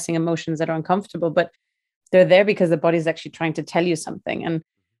 suppressing emotions that are uncomfortable, but they're there because the body is actually trying to tell you something. And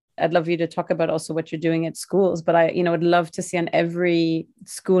I'd love you to talk about also what you're doing at schools, but I, would love to see on every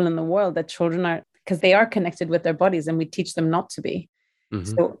school in the world that children are, because they are connected with their bodies and we teach them not to be.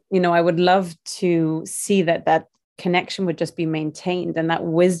 So, I would love to see that connection would just be maintained, and that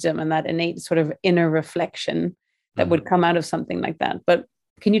wisdom and that innate sort of inner reflection that would come out of something like that. But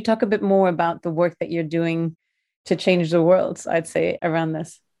can you talk a bit more about the work that you're doing to change the world, I'd say, around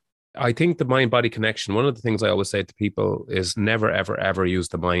this? I think the mind-body connection, one of the things I always say to people is never, ever, ever use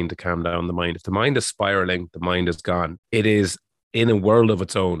the mind to calm down the mind. If the mind is spiraling, the mind is gone. It is in a world of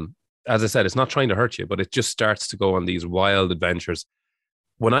its own. As I said, it's not trying to hurt you, but it just starts to go on these wild adventures.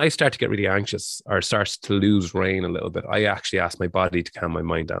 When I start to get really anxious or starts to lose rein a little bit, I actually ask my body to calm my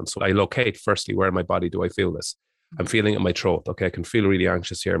mind down. So I locate firstly, where in my body do I feel this? I'm feeling it in my throat. Okay, I can feel really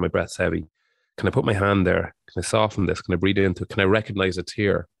anxious here. My breath's heavy. Can I put my hand there? Can I soften this? Can I breathe into it? Can I recognize it's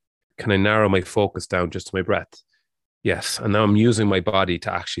here? Can I narrow my focus down just to my breath? Yes. And now I'm using my body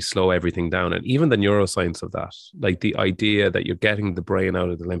to actually slow everything down. And even the neuroscience of that, like the idea that you're getting the brain out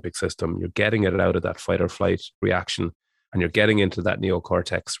of the limbic system, you're getting it out of that fight or flight reaction, and you're getting into that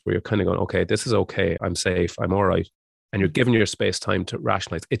neocortex where you're kind of going, okay, this is okay. I'm safe. I'm all right. And you're giving your space time to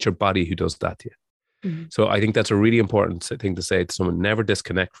rationalize. It's your body who does that to you. So I think that's a really important thing to say to someone. Never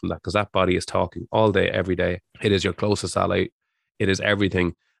disconnect from that, because that body is talking all day, every day. It is your closest ally. It is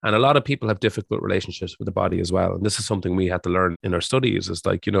everything. And a lot of people have difficult relationships with the body as well. And this is something we had to learn in our studies, is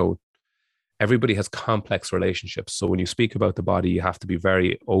like, everybody has complex relationships. So when you speak about the body, you have to be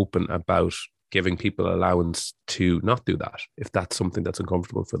very open about giving people allowance to not do that if that's something that's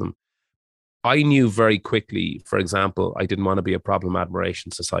uncomfortable for them. I knew very quickly, for example, I didn't want to be a problem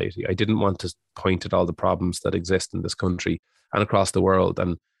admiration society. I didn't want to point at all the problems that exist in this country and across the world.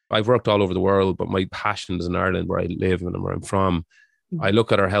 And I've worked all over the world, but my passion is in Ireland, where I live and where I'm from. I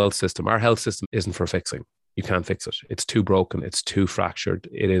look at our health system. Our health system isn't for fixing. You can't fix it. It's too broken. It's too fractured.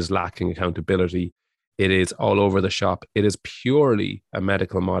 It is lacking accountability. It is all over the shop. It is purely a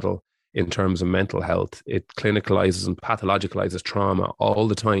medical model in terms of mental health. It clinicalizes and pathologicalizes trauma all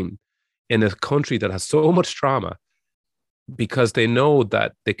the time in a country that has so much trauma, because they know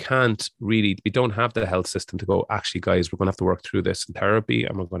that they can't really, we don't have the health system to go, actually, guys, we're going to have to work through this in therapy,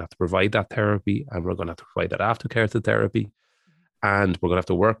 and we're going to have to provide that therapy, and we're going to have to provide that aftercare to therapy. And we're going to have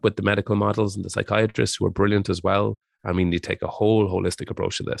to work with the medical models and the psychiatrists, who are brilliant as well. I mean, you take a whole holistic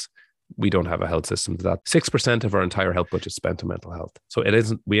approach to this. We don't have a health system to that. 6% of our entire health budget is spent on mental health. So it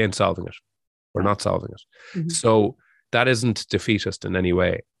isn't, we ain't solving it. We're not solving it. Mm-hmm. So that isn't defeatist in any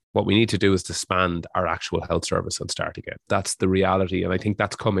way. What we need to do is disband our actual health service and start again. That's the reality. And I think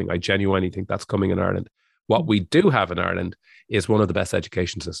that's coming. I genuinely think that's coming in Ireland. What we do have in Ireland is one of the best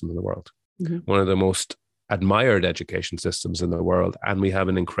education systems in the world, one of the most admired education systems in the world. And we have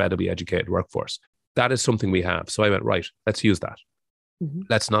an incredibly educated workforce. That is something we have. So I went, right, let's use that.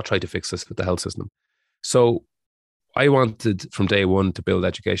 Let's not try to fix this with the health system. So I wanted from day one to build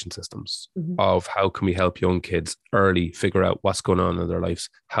education systems of how can we help young kids early figure out what's going on in their lives,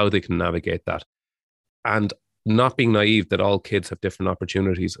 how they can navigate that. And not being naive that all kids have different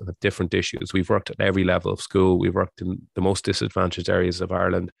opportunities and have different issues. We've worked at every level of school. We've worked in the most disadvantaged areas of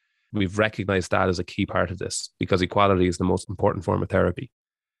Ireland. We've recognized that as a key part of this, because equality is the most important form of therapy.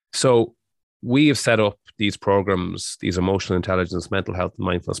 So we have set up these programs, these emotional intelligence, mental health, and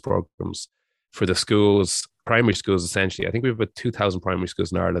mindfulness programs for the schools, primary schools, essentially. I think we have about 2,000 primary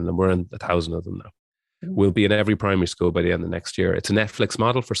schools in Ireland, and we're in 1,000 of them now. We'll be in every primary school by the end of next year. It's a Netflix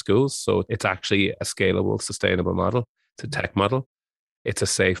model for schools. So it's actually a scalable, sustainable model. It's a tech model. It's a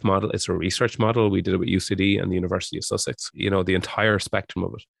safe model. It's a research model. We did it with UCD and the University of Sussex, you know, the entire spectrum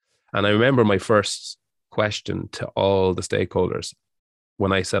of it. And I remember my first question to all the stakeholders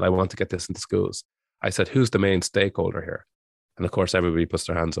when I said, I want to get this into schools. I said, who's the main stakeholder here? And of course, everybody puts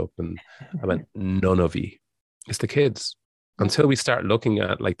their hands up, and I went, none of you. It's the kids. Until we start looking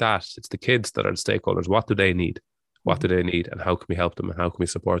at it like that, it's the kids that are the stakeholders. What do they need? What do they need? And how can we help them? And how can we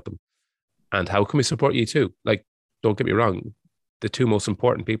support them? And how can we support you too? Like, don't get me wrong. The two most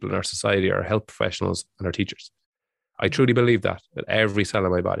important people in our society are health professionals and our teachers. I truly believe that with every cell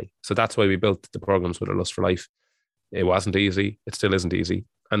in my body. So that's why we built the programs with a Lust for Life. It wasn't easy. It still isn't easy.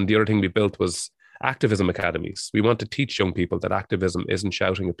 And the other thing we built was activism academies. We want to teach young people that activism isn't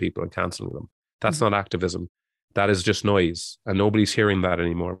shouting at people and cancelling them. That's not activism. That is just noise. And nobody's hearing that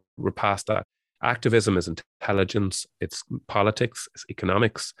anymore. We're past that. Activism is intelligence. It's politics. It's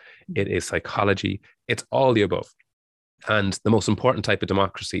economics. It is psychology. It's all the above. And the most important type of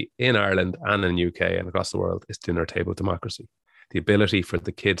democracy in Ireland and in the UK and across the world is dinner table democracy. The ability for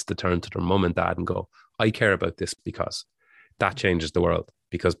the kids to turn to their mum and dad and go, I care about this, because that changes the world.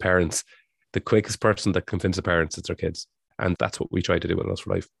 Because parents, the quickest person that convinces parents, it's their kids. And that's what we try to do with Lust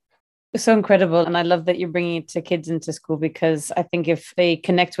for Life. It's so incredible. And I love that you're bringing it to kids into school, because I think if they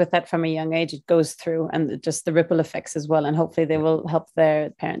connect with that from a young age, it goes through, and just the ripple effects as well. And hopefully they will help their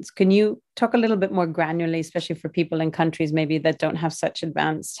parents. Can you talk a little bit more granularly, especially for people in countries maybe that don't have such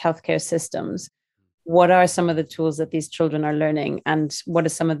advanced healthcare systems? What are some of the tools that these children are learning, and what are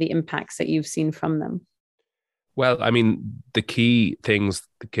some of the impacts that you've seen from them? Well, I mean, the key things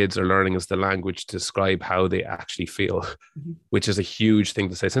the kids are learning is the language to describe how they actually feel, which is a huge thing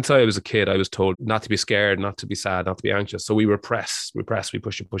to say. Since I was a kid, I was told not to be scared, not to be sad, not to be anxious. So we repress, we push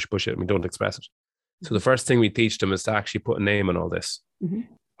it, and we don't express it. So the first thing we teach them is to actually put a name on all this.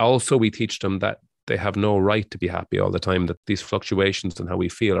 Also, we teach them that they have no right to be happy all the time, that these fluctuations and how we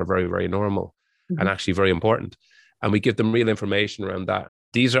feel are very, very normal and actually very important. And we give them real information around that.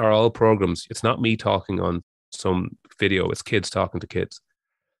 These are all programs. It's not me talking on some video, it's kids talking to kids.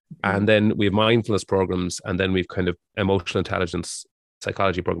 And then we have mindfulness programs, and then we've kind of emotional intelligence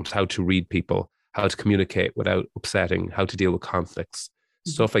psychology programs, how to read people, how to communicate without upsetting, how to deal with conflicts,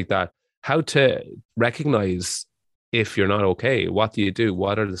 stuff like that, how to recognize if you're not okay, what do you do,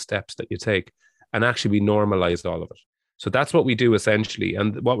 what are the steps that you take, and actually we normalize all of it. So that's what we do essentially.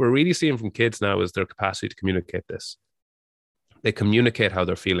 And what we're really seeing from kids now is their capacity to communicate this. They communicate how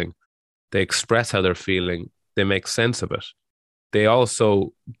they're feeling, they express how they're feeling, they make sense of it. They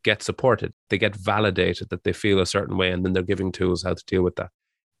also get supported. They get validated that they feel a certain way, and then they're giving tools how to deal with that.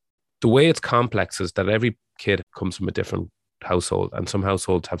 The way it's complex is that every kid comes from a different household, and some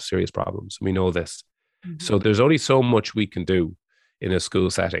households have serious problems. We know this. So there's only so much we can do in a school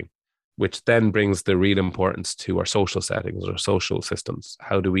setting. which then brings the real importance to our social settings, our social systems.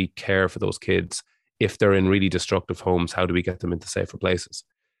 How do we care for those kids? If they're in really destructive homes, how do we get them into safer places?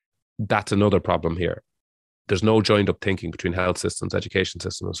 That's another problem here. There's no joined up thinking between health systems, education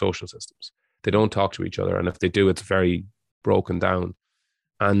systems, and social systems. They don't talk to each other. And if they do, it's very broken down.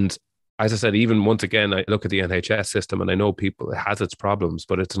 And as I said, even once again, I look at the NHS system and I know it has its problems,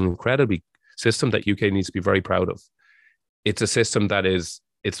 but it's an incredibly system that UK needs to be very proud of. It's a system that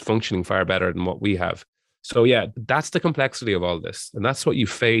it's functioning far better than what we have. So yeah, that's the complexity of all this. And that's what you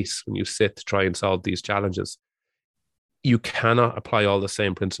face when you sit to try and solve these challenges. You cannot apply all the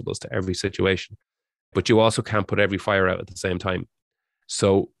same principles to every situation, but you also can't put every fire out at the same time.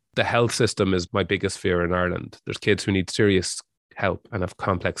 So the health system is my biggest fear in Ireland. There's kids who need serious help and have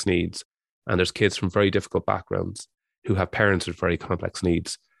complex needs. And there's kids from very difficult backgrounds who have parents with very complex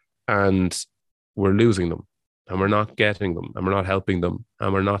needs. And we're losing them and we're not getting them and we're not helping them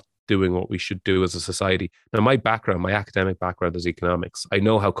and we're not doing what we should do as a society. Now, my academic background is economics. I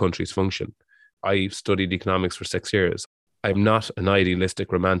know how countries function. I studied economics for 6 years. I'm not an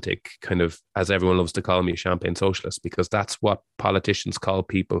idealistic, romantic kind of, as everyone loves to call me, champagne socialist, because that's what politicians call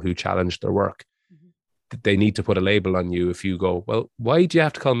people who challenge their work. They need to put a label on you if you go, well, why do you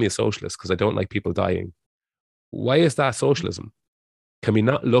have to call me a socialist? Because I don't like people dying. Why is that socialism? Can we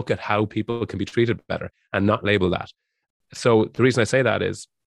not look at how people can be treated better and not label that? So the reason I say that is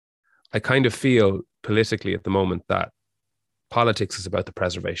I kind of feel politically at the moment that politics is about the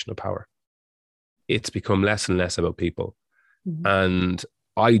preservation of power. It's become less and less about people. Mm-hmm. And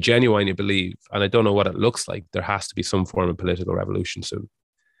I genuinely believe, and I don't know what it looks like, there has to be some form of political revolution soon.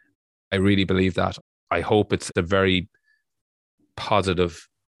 I really believe that. I hope it's a very positive,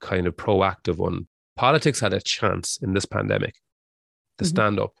 kind of proactive one. Politics had a chance in this pandemic to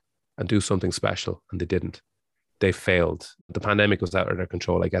stand up and do something special, and they didn't. They failed. The pandemic was out of their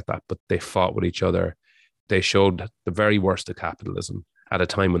control, I get that, but they fought with each other. They showed the very worst of capitalism at a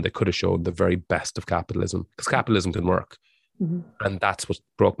time when they could have showed the very best of capitalism, because capitalism can work. And that's what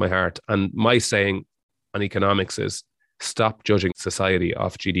broke my heart. And my saying on economics is, stop judging society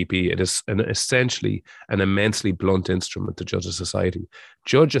off GDP. It is essentially an immensely blunt instrument to judge a society.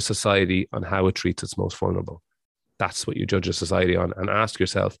 Judge a society on how it treats its most vulnerable. That's what you judge a society on. And ask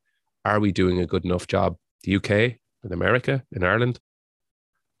yourself, are we doing a good enough job? The UK, in America, in Ireland?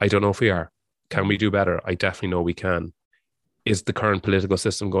 I don't know if we are. Can we do better? I definitely know we can. Is the current political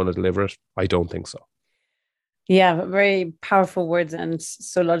system going to deliver it? I don't think so. Yeah, very powerful words and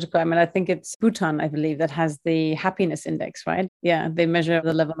so logical. I mean, I think it's Bhutan, I believe, that has the happiness index, right? Yeah, they measure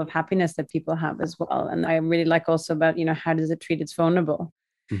the level of happiness that people have as well. And I really like also about, how does it treat its vulnerable?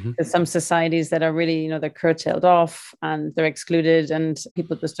 There's some societies that are really, they're curtailed off and they're excluded and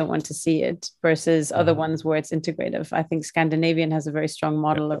people just don't want to see it, versus other ones where it's integrative. I think Scandinavian has a very strong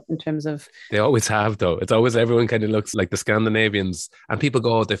model in terms of... They always have, though. It's always, everyone kind of looks like the Scandinavians, and people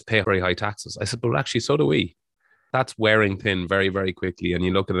go, oh, they've paid very high taxes. I said, but actually, so do we. That's wearing thin very, very quickly. And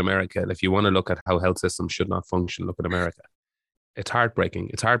you look at America, and if you want to look at how health systems should not function, look at America. It's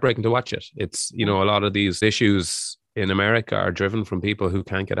heartbreaking. It's heartbreaking to watch it. It's, a lot of these issues in America are driven from people who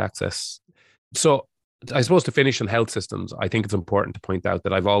can't get access. So I suppose to finish on health systems, I think it's important to point out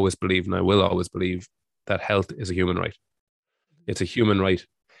that I've always believed, and I will always believe, that health is a human right. It's a human right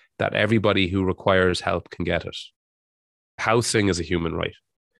that everybody who requires help can get it. Housing is a human right.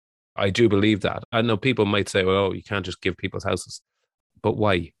 I do believe that. I know people might say, well, you can't just give people's houses. But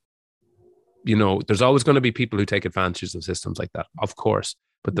why? There's always going to be people who take advantage of systems like that, of course.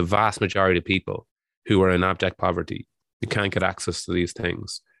 But the vast majority of people who are in abject poverty, who can't get access to these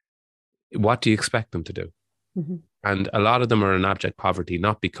things, what do you expect them to do? And a lot of them are in abject poverty,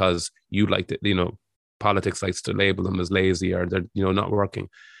 not because you like to, politics likes to label them as lazy or they're, not working.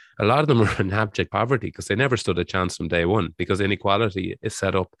 A lot of them are in abject poverty because they never stood a chance from day one, because inequality is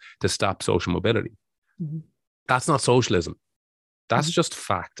set up to stop social mobility. That's not socialism. That's just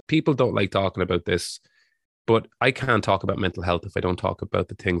fact. People don't like talking about this, but I can't talk about mental health if I don't talk about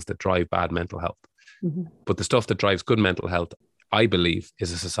the things that drive bad mental health. But the stuff that drives good mental health, I believe,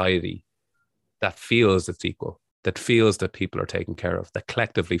 is a society that feels it's equal, that feels that people are taken care of, that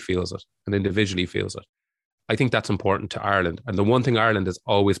collectively feels it and individually feels it. I think that's important to Ireland. And the one thing Ireland has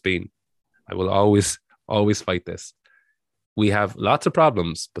always been, I will always fight this. We have lots of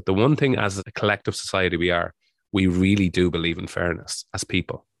problems, but the one thing as a collective society we really do believe in fairness as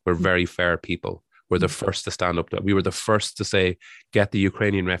people. We're very fair people. We're the first to stand up to it. We were the first to say, get the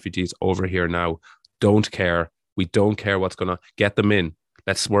Ukrainian refugees over here now. Don't care. We don't care what's going to get them in.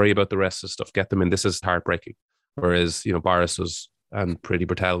 Let's worry about the rest of the stuff. Get them in. This is heartbreaking. Whereas, Boris was, and Priti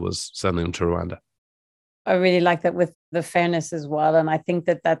Patel was sending them to Rwanda. I really like that with the fairness as well. And I think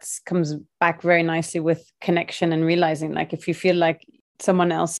that comes back very nicely with connection and realizing, like, if you feel like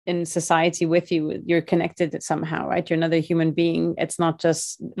someone else in society with you, you're connected somehow, right? You're another human being. It's not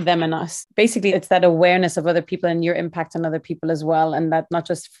just them and us. Basically, it's that awareness of other people and your impact on other people as well. And that not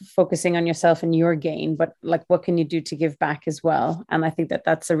just focusing on yourself and your gain, but like, what can you do to give back as well? And I think that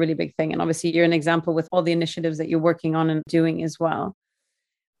that's a really big thing. And obviously you're an example with all the initiatives that you're working on and doing as well.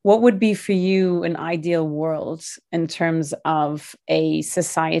 What would be for you an ideal world in terms of a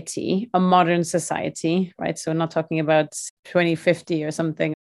society, a modern society, right? So we're not talking about 2050 or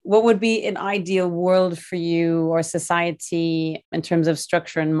something. What would be an ideal world for you or society in terms of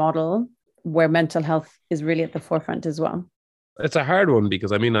structure and model where mental health is really at the forefront as well? It's a hard one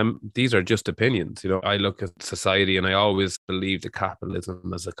because these are just opinions. I look at society and I always believe that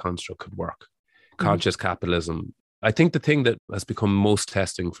capitalism as a construct could work. Conscious capitalism. I think the thing that has become most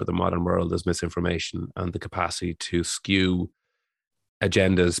testing for the modern world is misinformation and the capacity to skew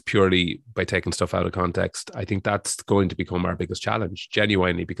agendas purely by taking stuff out of context. I think that's going to become our biggest challenge,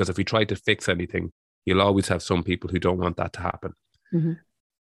 genuinely, because if we try to fix anything, you'll always have some people who don't want that to happen. Mm-hmm.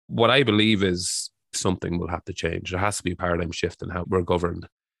 What I believe is something will have to change. There has to be a paradigm shift in how we're governed.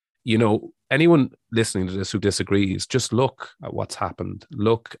 Anyone listening to this who disagrees, just look at what's happened.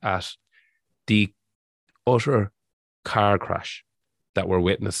 Look at the utter car crash that we're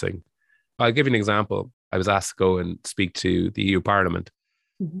witnessing. I'll give you an example. I was asked to go and speak to the EU Parliament,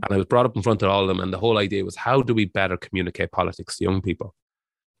 and I was brought up in front of all of them, and the whole idea was, how do we better communicate politics to young people?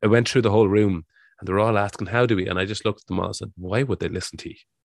 I went through the whole room and they were all asking, how do we? And I just looked at them all and said, why would they listen to you?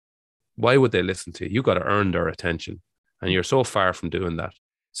 Why would they listen to you? You got to earn their attention, and you're so far from doing that.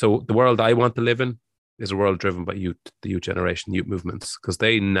 So the world I want to live in is a world driven by youth, the youth generation, youth movements, because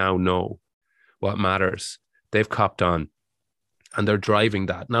they now know what matters. They've copped on and they're driving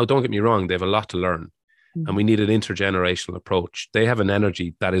that. Now, don't get me wrong, they have a lot to learn, and we need an intergenerational approach. They have an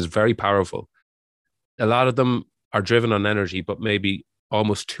energy that is very powerful. A lot of them are driven on energy, but maybe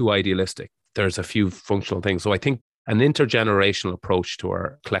almost too idealistic. There's a few functional things. So I think an intergenerational approach to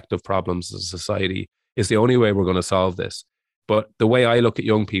our collective problems as a society is the only way we're going to solve this. But the way I look at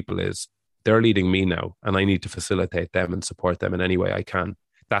young people is they're leading me now, and I need to facilitate them and support them in any way I can.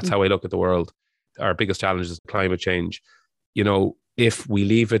 That's how I look at the world. Our biggest challenge is climate change. If we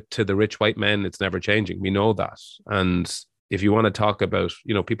leave it to the rich white men, it's never changing. We know that. And if you want to talk about,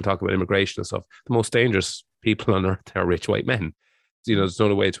 people talk about immigration and stuff, the most dangerous people on earth are rich white men. There's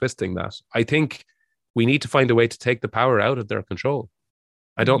no way of twisting that. I think we need to find a way to take the power out of their control.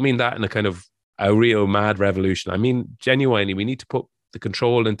 I don't mean that in a kind of a real mad revolution. I mean, genuinely, we need to put the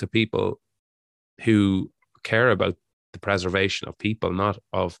control into people who care about the preservation of people, not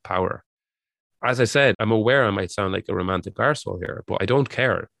of power. As I said, I'm aware I might sound like a romantic arsehole here, but I don't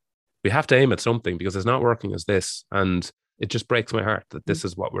care. We have to aim at something because it's not working as this. And it just breaks my heart that this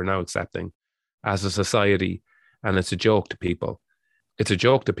is what we're now accepting as a society. And it's a joke to people. It's a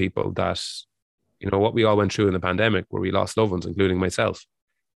joke to people that, what we all went through in the pandemic where we lost loved ones, including myself.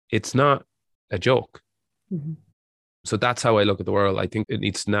 It's not a joke. Mm-hmm. So that's how I look at the world. I think it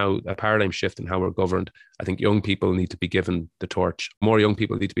needs now a paradigm shift in how we're governed. I think young people need to be given the torch. More young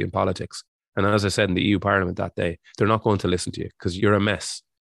people need to be in politics. And as I said in the EU Parliament that day, they're not going to listen to you because you're a mess.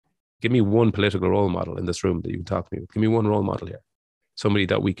 Give me one political role model in this room that you can talk to me with. Give me one role model here. Somebody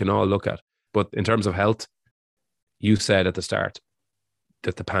that we can all look at. But in terms of health, you said at the start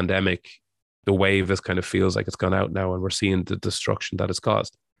that the pandemic, the wave is kind of feels like it's gone out now, and we're seeing the destruction that it's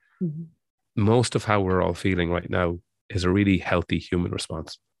caused. Mm-hmm. Most of how we're all feeling right now is a really healthy human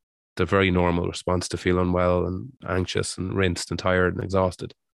response. It's a very normal response to feel unwell and anxious and rinsed and tired and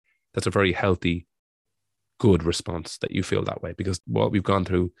exhausted. That's a very healthy, good response that you feel that way, because what we've gone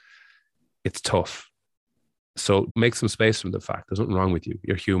through, it's tough. So make some space from the fact there's nothing wrong with you.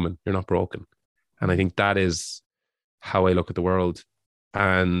 You're human. You're not broken. And I think that is how I look at the world.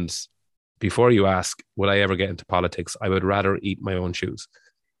 And before you ask, would I ever get into politics? I would rather eat my own shoes,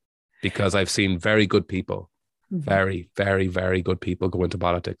 because I've seen very good people, very, very, very good people go into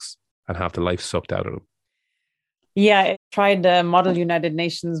politics and have the life sucked out of them. Yeah, I tried Model United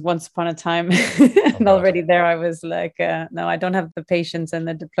Nations once upon a time. And already there I was like, no, I don't have the patience and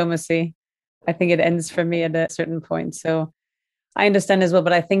the diplomacy. I think it ends for me at a certain point. So I understand as well.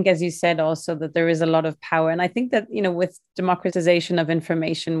 But I think, as you said, also that there is a lot of power. And I think that, with democratization of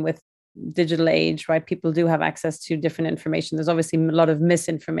information, with digital age, right, people do have access to different information. There's obviously a lot of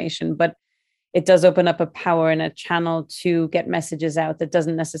misinformation, but it does open up a power and a channel to get messages out that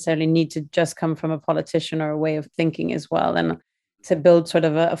doesn't necessarily need to just come from a politician or a way of thinking as well. And to build sort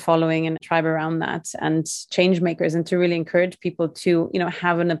of a following and a tribe around that, and change makers, and to really encourage people to,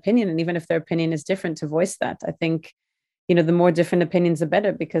 have an opinion. And even if their opinion is different, to voice that. I think the more different opinions, the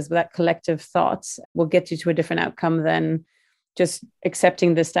better, because that collective thought will get you to a different outcome than just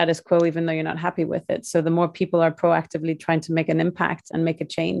accepting the status quo, even though you're not happy with it. So the more people are proactively trying to make an impact and make a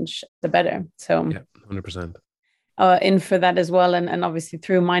change, the better. So yeah, 100%. In for that as well. And obviously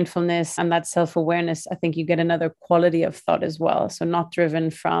through mindfulness and that self-awareness, I think you get another quality of thought as well. So not driven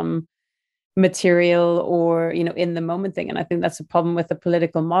from material or, in the moment thing. And I think that's a problem with the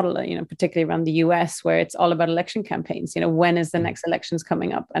political model, particularly around the US, where it's all about election campaigns. When is the next elections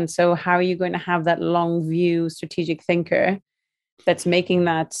coming up? And so how are you going to have that long view strategic thinker that's making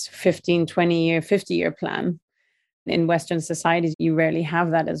that 15, 20 year, 50-year plan? In Western societies, you rarely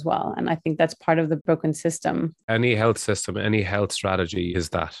have that as well. And I think that's part of the broken system. Any health system, any health strategy is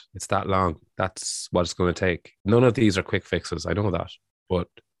that. It's that long. That's what it's going to take. None of these are quick fixes. I know that. But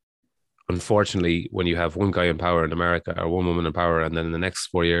unfortunately, when you have one guy in power in America or one woman in power, and then in the next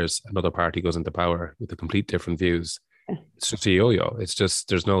 4 years, another party goes into power with a complete different views, it's just a yo-yo. It's just,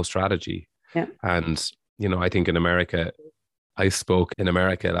 there's no strategy. Yeah. And, I think in America, I spoke in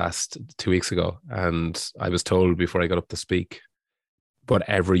America 2 weeks ago, and I was told before I got up to speak,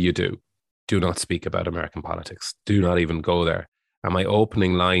 whatever you do not speak about American politics. Do not even go there. And my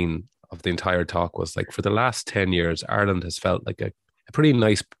opening line of the entire talk was like, for the last 10 years, Ireland has felt like a pretty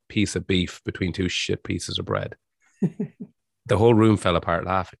nice piece of beef between two shit pieces of bread. The whole room fell apart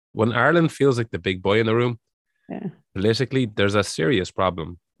laughing. When Ireland feels like the big boy in the room, politically, there's a serious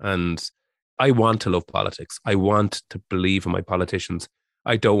problem. And I want to love politics. I want to believe in my politicians.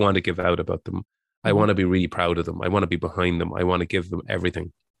 I don't want to give out about them. I want to be really proud of them. I want to be behind them. I want to give them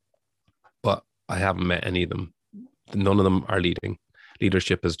everything. But I haven't met any of them. None of them are leading.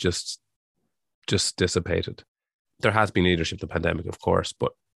 Leadership is just dissipated. There has been leadership in the pandemic, of course,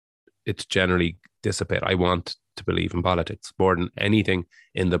 but it's generally dissipated. I want to believe in politics more than anything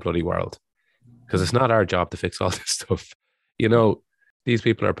in the bloody world, because it's not our job to fix all this stuff. These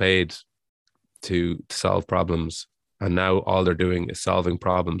people are paid to solve problems, and now all they're doing is solving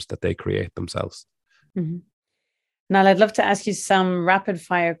problems that they create themselves. Mm-hmm. Now, I'd love to ask you some rapid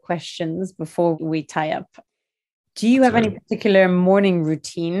fire questions before we tie up. Do you have any particular morning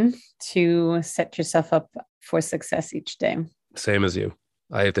routine to set yourself up for success each day? Same as you.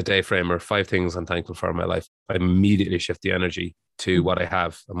 I have the day framer, 5 things I'm thankful for in my life. I immediately shift the energy to what I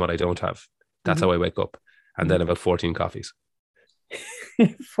have and what I don't have. That's how I wake up. And then about 14 coffees.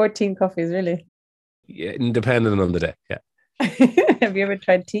 14 coffees, really? Yeah, depending on the day. Yeah. Have you ever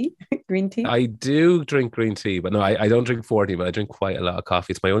tried tea? Green tea? I do drink green tea, but no, I don't drink 14, but I drink quite a lot of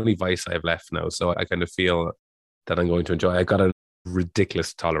coffee. It's my only vice I have left now. So I kind of feel that I'm going to enjoy. I got a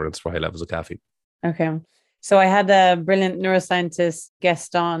ridiculous tolerance for high levels of caffeine. Okay. So I had a brilliant neuroscientist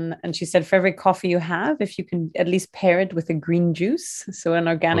guest on, and she said, for every coffee you have, if you can at least pair it with a green juice, so an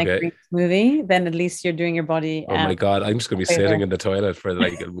organic green smoothie, then at least you're doing your body. Oh my God, I'm just going to be sitting in the toilet for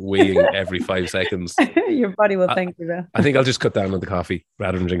like weeing every 5 seconds. Your body will thank you though. I think I'll just cut down on the coffee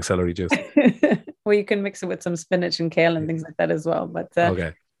rather than drink celery juice. Well, you can mix it with some spinach and kale and things like that as well. But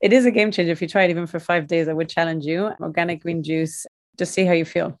okay. It is a game changer. If you try it even for 5 days, I would challenge you. Organic green juice. Just see how you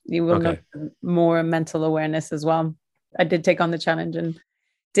feel. You will notice more mental awareness as well. I did take on the challenge and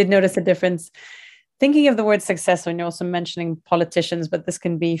did notice a difference. Thinking of the word successful, and you're also mentioning politicians, but this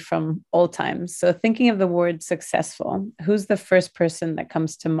can be from all times. So thinking of the word successful, who's the first person that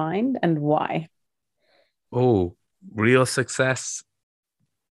comes to mind and why? Oh, real success.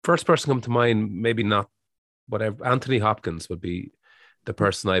 First person come to mind, maybe not whatever. Anthony Hopkins would be the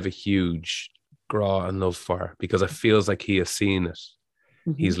person I have a huge graw and love for, because it feels like he has seen it.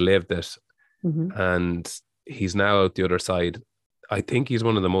 He's lived it. And he's now out the other side. I think he's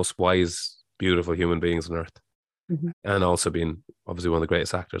one of the most wise, beautiful human beings on earth. And also being obviously one of the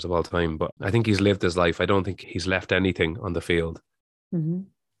greatest actors of all time. But I think he's lived his life. I don't think he's left anything on the field.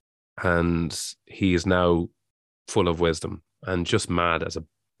 And he is now full of wisdom and just mad as a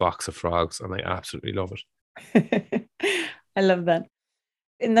box of frogs. And I absolutely love it. I love that.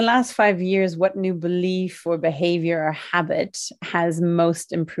 In the last 5 years, what new belief or behavior or habit has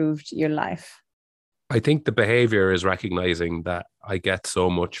most improved your life? I think the behavior is recognizing that I get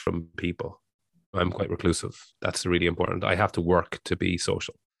so much from people. I'm quite reclusive. That's really important. I have to work to be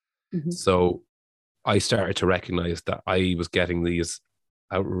social. So I started to recognize that I was getting these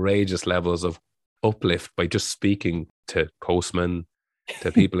outrageous levels of uplift by just speaking to postmen,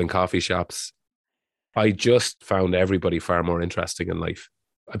 to people in coffee shops. I just found everybody far more interesting in life.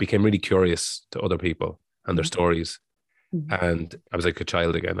 I became really curious to other people and their stories. And I was like a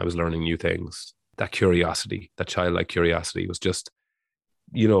child again. I was learning new things. That curiosity, that childlike curiosity was just,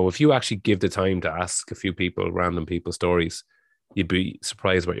 if you actually give the time to ask a few people, random people stories, you'd be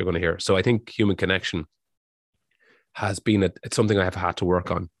surprised what you're going to hear. So I think human connection has been it's something I have had to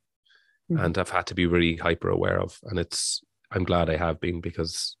work on, Mm-hmm. and I've had to be really hyper aware of. And I'm glad I have been,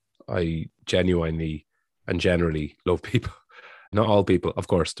 because I genuinely and generally love people. Not all people, of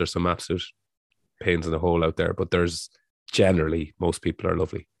course, there's some absolute pains in the hole out there, but there's generally, most people are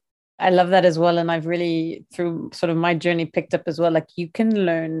lovely. I love that as well. And I've really, through sort of my journey, picked up as well, like you can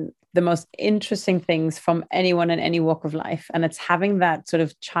learn the most interesting things from anyone in any walk of life. And it's having that sort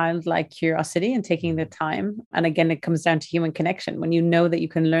of childlike curiosity and taking the time. And again, it comes down to human connection. When you know that you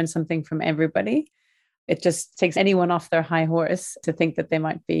can learn something from everybody, it just takes anyone off their high horse to think that they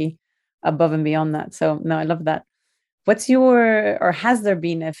might be above and beyond that. So no, I love that. What's your, or has there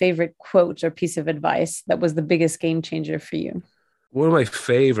been a favorite quote or piece of advice that was the biggest game changer for you? One of my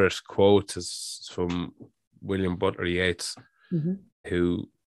favorite quotes is from William Butler Yeats, Mm-hmm. who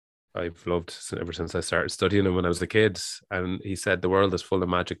I've loved ever since I started studying him when I was a kid. And he said, "The world is full of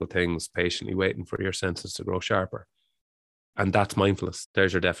magical things, patiently waiting for your senses to grow sharper." And that's mindfulness.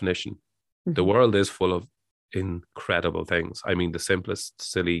 There's your definition. Mm-hmm. The world is full of incredible things. I mean, the simplest,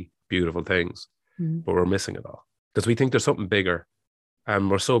 silly, beautiful things, but we're missing it all because we think there's something bigger.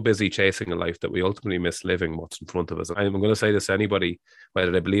 And we're so busy chasing a life that we ultimately miss living what's in front of us. I'm going to say this to anybody,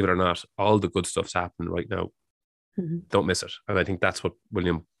 whether they believe it or not, all the good stuff's happening right now. Mm-hmm. Don't miss it. And I think that's what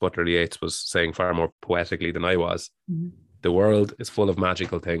William Butler Yeats was saying far more poetically than I was. Mm-hmm. The world is full of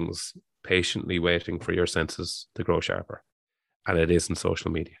magical things, patiently waiting for your senses to grow sharper. And it is in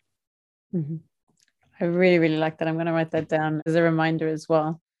social media. Mm-hmm. I really, really like that. I'm going to write that down as a reminder as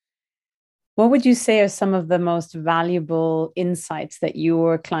well. What would you say are some of the most valuable insights that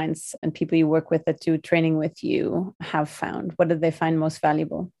your clients and people you work with that do training with you have found? What did they find most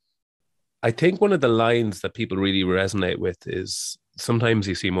valuable? I think one of the lines that people really resonate with is sometimes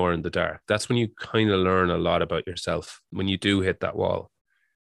you see more in the dark. That's when you kind of learn a lot about yourself, when you do hit that wall.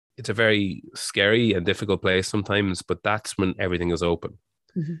 It's a very scary and difficult place sometimes, but that's when everything is open.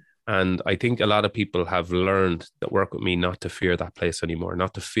 Mm-hmm. And I think a lot of people have learned that work with me not to fear that place anymore,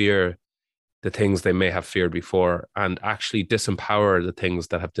 not to fear the things they may have feared before, and actually disempower the things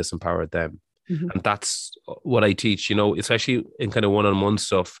that have disempowered them. Mm-hmm. And that's what I teach, especially in kind of one-on-one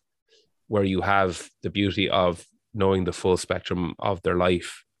stuff where you have the beauty of knowing the full spectrum of their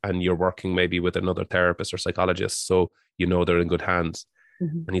life, and you're working maybe with another therapist or psychologist. So, they're in good hands,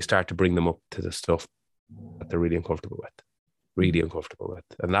 Mm-hmm. and you start to bring them up to the stuff that they're really uncomfortable with.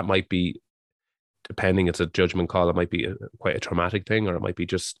 And that might be, depending, it's a judgment call. It might be quite a traumatic thing, or it might be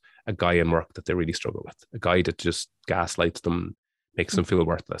just a guy in work that they really struggle with, a guy that just gaslights them, makes them feel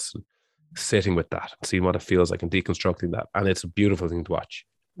worthless. And sitting with that, seeing what it feels like, and deconstructing that. And it's a beautiful thing to watch,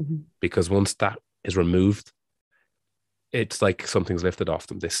 because once that is removed, it's like something's lifted off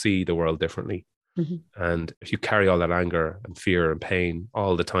them. They see the world differently. And if you carry all that anger and fear and pain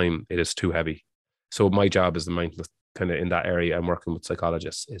all the time, it is too heavy. So my job as the mindfulness kind of in that area, I'm working with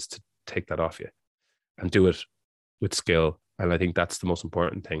psychologists, is to take that off you and do it with skill. And I think that's the most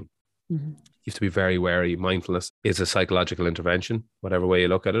important thing. You have to be very wary. Mindfulness is a psychological intervention, whatever way you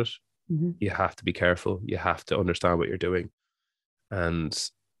look at it. You have to be careful. You have to understand what you're doing, and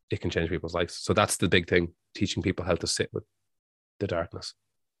it can change people's lives. So that's the big thing, teaching people how to sit with the darkness.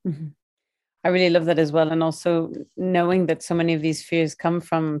 I really love that as well. And also knowing that so many of these fears come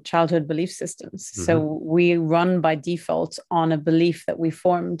from childhood belief systems. So we run by default on a belief that we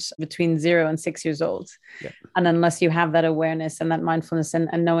formed between 0 and 6 years old. Yeah. And unless you have that awareness and that mindfulness and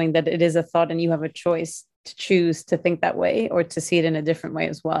knowing that it is a thought and you have a choice to choose to think that way or to see it in a different way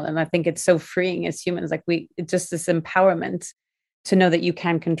as well. And I think it's so freeing as humans, like it's just this empowerment to know that you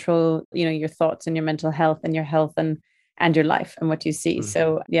can control, your thoughts and your mental health and your health and your life and what you see.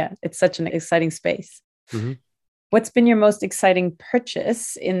 So yeah, it's such an exciting space. What's been your most exciting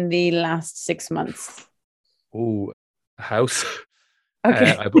purchase in the last 6 months? Oh, a house.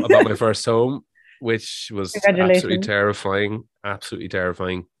 Okay. I bought my first home, which was absolutely Congratulations.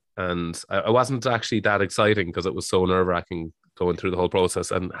 terrifying. And I wasn't actually that exciting because it was so nerve-wracking going through the whole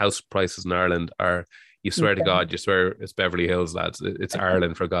process. And house prices in Ireland are, you swear to God, you swear it's Beverly Hills, lads. It's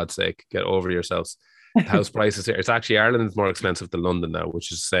Ireland, for God's sake. Get over yourselves. The house prices here, it's actually, Ireland is more expensive than London now,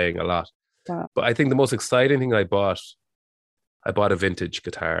 which is saying a lot. Wow. But I think the most exciting thing I bought a vintage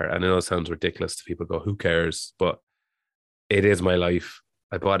guitar. And I know it sounds ridiculous to people, go, who cares? But it is my life.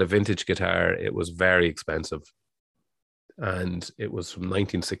 I bought a vintage guitar. It was very expensive, and it was from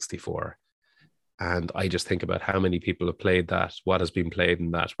 1964. And I just think about how many people have played that, what has been played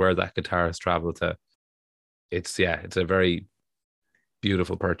in that, where that guitar has traveled to. It's a very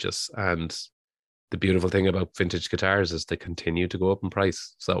beautiful purchase. And the beautiful thing about vintage guitars is they continue to go up in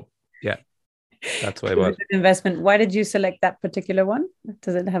price. So yeah, that's why I bought investment. Why did you select that particular one?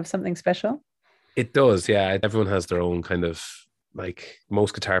 Does it have something special? It does, yeah. Everyone has their own kind of, like,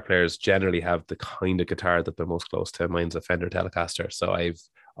 most guitar players generally have the kind of guitar that they're most close to. Mine's a Fender Telecaster. So I've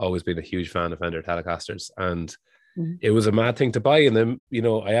always been a huge fan of Fender Telecasters. And Mhm. it was a mad thing to buy. And then,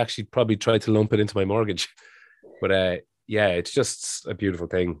 I actually probably tried to lump it into my mortgage. But yeah, it's just a beautiful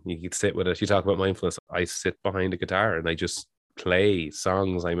thing. You could sit with it. You talk about mindfulness. I sit behind a guitar and I just play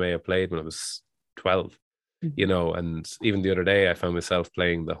songs I may have played when I was 12, Mhm. and even the other day I found myself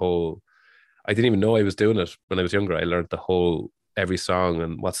playing the whole, I didn't even know I was doing it when I was younger. I learned the whole, every song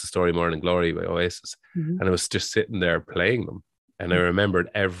and What's the Story, Morning Glory by Oasis. Mhm. And I was just sitting there playing them. And I remembered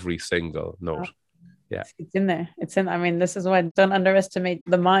every single Wow. note. Yeah. It's in there. It's in. I mean, this is why don't underestimate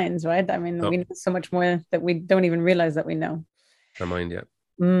the minds, right? I mean, Oh, we know so much more that we don't even realize that we know. our mind, yeah.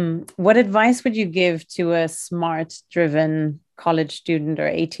 What advice would you give to a smart, driven college student or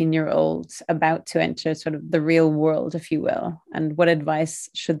 18-year-old about to enter sort of the real world, if you will? And what advice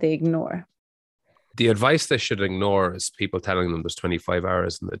should they ignore? The advice they should ignore is people telling them there's 25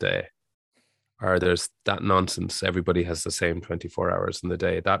 hours in the day, or there's that nonsense. Everybody has the same 24 hours in the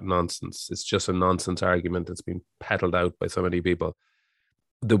day. That nonsense. It's just a nonsense argument that's been peddled out by so many people.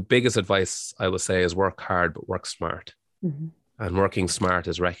 The biggest advice I will say is work hard, but work smart. Mhm. And working smart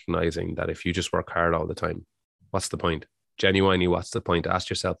is recognizing that if you just work hard all the time, what's the point? Genuinely, what's the point? Ask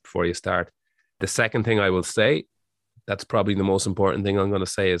yourself before you start. The second thing I will say, that's probably the most important thing I'm going to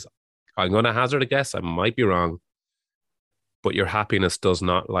say, is I'm going to hazard a guess. I might be wrong, but your happiness does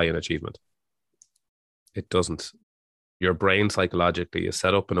not lie in achievement. It doesn't. Your brain psychologically is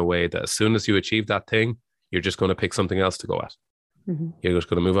set up in a way that as soon as you achieve that thing, you're just going to pick something else to go at. Mhm. You're just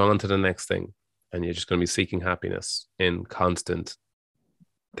going to move on to the next thing. And you're just going to be seeking happiness in constant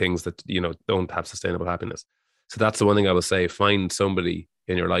things that, don't have sustainable happiness. So that's the one thing I will say. Find somebody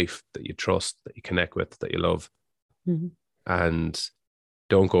in your life that you trust, that you connect with, that you love, Mhm. and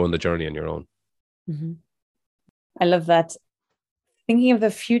don't go on the journey on your own. Mhm. I love that. Thinking of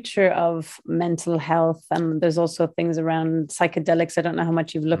the future of mental health, and there's also things around psychedelics. I don't know how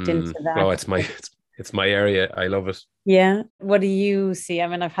much you've looked into Oh, that. it's my area. I love it. Yeah. What do you see? I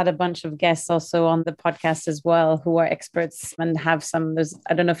mean, I've had a bunch of guests also on the podcast as well who are experts and have some.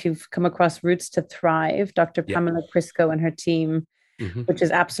 I don't know if you've come across Roots to Thrive, Dr. Yeah. Pamela Prisco and her team, Mm-hmm. which is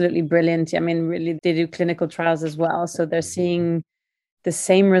absolutely brilliant. I mean, really, they do clinical trials as well. So they're seeing the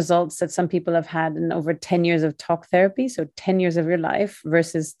same results that some people have had in over 10 years of talk therapy. So 10 years of your life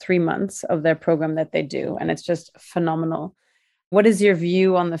versus 3 months of their program that they do. And it's just phenomenal. What is your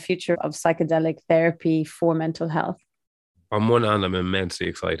view on the future of psychedelic therapy for mental health? On one hand, I'm immensely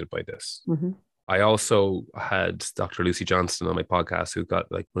excited by this. Mm-hmm. I also had Dr. Lucy Johnston on my podcast, who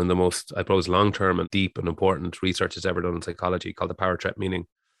got like one of the most, I suppose, long-term and deep and important research that's ever done in psychology, called the power trip meaning.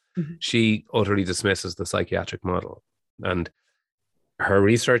 Mm-hmm. She utterly dismisses the psychiatric model, and her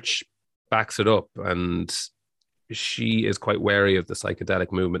research backs it up. And she is quite wary of the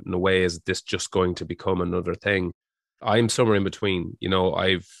psychedelic movement in a way. Is this just going to become another thing? I'm somewhere in between.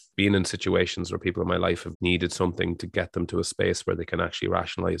 I've been in situations where people in my life have needed something to get them to a space where they can actually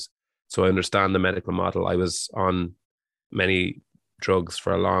rationalize. So I understand the medical model. I was on many drugs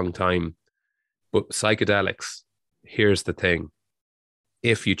for a long time, but psychedelics, here's the thing.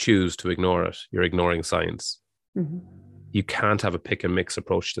 If you choose to ignore it, you're ignoring science. Mm-hmm. You can't have a pick and mix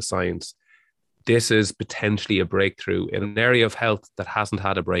approach to science. This is potentially a breakthrough in an area of health that hasn't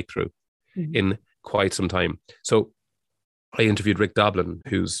had a breakthrough Mm-hmm. in quite some time. So I interviewed Rick Doblin,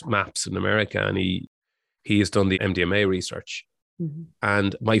 who's MAPS in America, and he has done the MDMA research. Mm-hmm.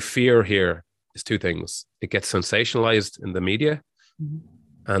 And my fear here is two things. It gets sensationalized in the media,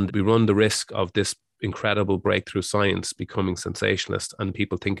 Mm-hmm. and we run the risk of this incredible breakthrough science becoming sensationalist and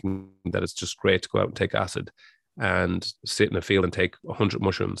people thinking that it's just great to go out and take acid and sit in a field and take 100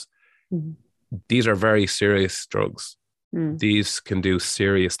 mushrooms. Mm-hmm. These are very serious drugs. Mm-hmm. These can do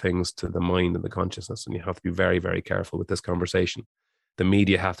serious things to the mind and the consciousness, and you have to be very, very careful with this conversation. The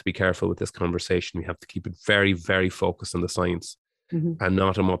media have to be careful with this conversation. We have to keep it very, very focused on the science Mm-hmm. and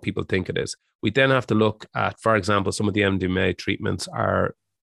not on what people think it is. We then have to look at, for example, some of the MDMA treatments are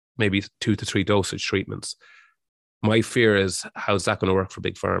maybe 2 to 3 dosage treatments. My fear is, how's that going to work for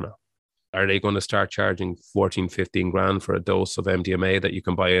Big Pharma? Are they going to start charging 14, 15 grand for a dose of MDMA that you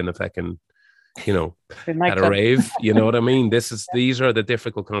can buy in a fucking, at a rave? You know what I mean? These are the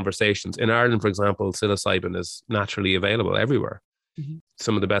difficult conversations. In Ireland, for example, psilocybin is naturally available everywhere. Mm-hmm.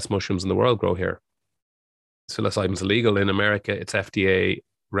 Some of the best mushrooms in the world grow here. Psilocybin is illegal in America. It's FDA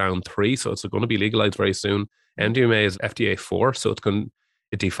round 3, so it's going to be legalized very soon. MDMA is FDA 4, so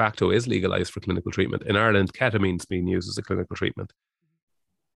it de facto is legalized for clinical treatment. In Ireland, ketamine is being used as a clinical treatment.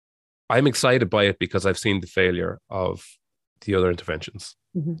 I'm excited by it because I've seen the failure of the other interventions.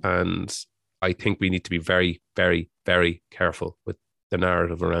 Mm-hmm. And I think we need to be very, very, very careful with the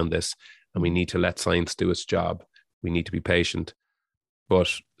narrative around this. And we need to let science do its job. We need to be patient. But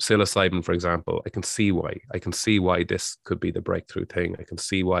psilocybin, for example, I can see why. I can see why this could be the breakthrough thing. I can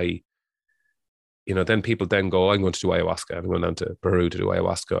see why, then people then go, I'm going to do ayahuasca. I'm going down to Peru to do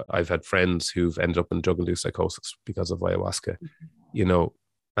ayahuasca. I've had friends who've ended up in drug-induced psychosis because of ayahuasca,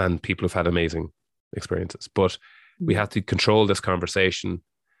 and people have had amazing experiences. But we have to control this conversation.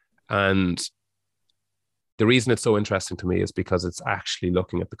 And the reason it's so interesting to me is because it's actually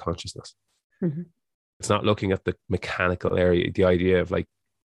looking at the consciousness. Mm-hmm. It's not looking at the mechanical area, the idea of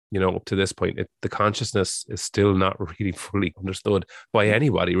up to this point, the consciousness is still not really fully understood by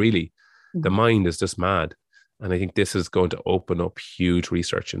anybody, really. Mm-hmm. The mind is just mad. And I think this is going to open up huge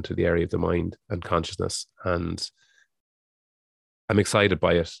research into the area of the mind and consciousness. And I'm excited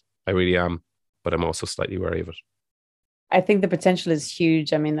by it. I really am. But I'm also slightly wary of it. I think the potential is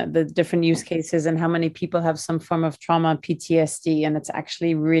huge. I mean, the different use cases and how many people have some form of trauma, PTSD, and it's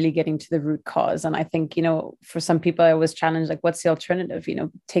actually really getting to the root cause. And I think, for some people, I was challenged, like, what's the alternative?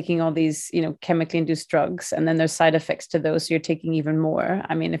 Taking all these, chemically induced drugs, and then there's side effects to those. So you're taking even more.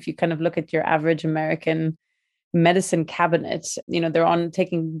 I mean, if you kind of look at your average American medicine cabinet, they're on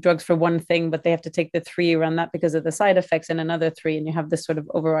taking drugs for one thing, but they have to take the 3 around that because of the side effects and another 3. And you have this sort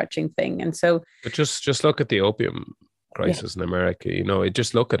of overarching thing. And so, but just look at the opium crisis in America,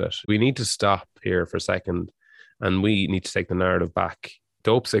 just look at it. We need to stop here for a second, and we need to take the narrative back.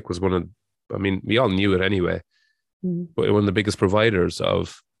 Dope sick was we all knew it anyway, but one of the biggest providers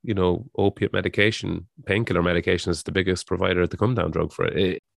of, opiate medication, painkiller medication, is the biggest provider of the come down drug for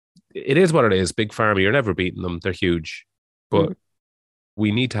it. It is what it is. Big pharma, you're never beating them. They're huge, but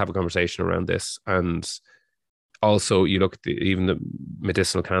we need to have a conversation around this. And also, you look at even the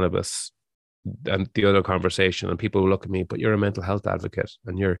medicinal cannabis and the other conversation, and people will look at me, but you're a mental health advocate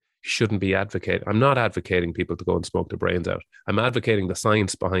and you shouldn't be advocating. I'm not advocating people to go and smoke their brains out. I'm advocating the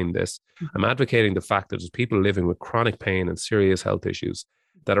science behind this. I'm advocating the fact that there's people living with chronic pain and serious health issues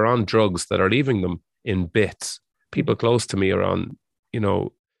that are on drugs that are leaving them in bits. People close to me are on,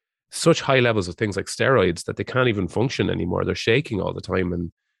 such high levels of things like steroids that they can't even function anymore. They're shaking all the time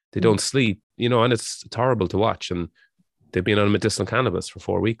and they don't sleep, and it's horrible to watch. And they've been on medicinal cannabis for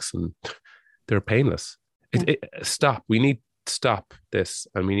 4 weeks and they're painless. Stop. We need to stop this,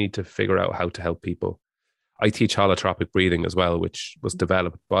 and we need to figure out how to help people. I teach holotropic breathing as well, which was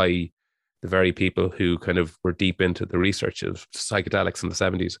developed by the very people who kind of were deep into the research of psychedelics in the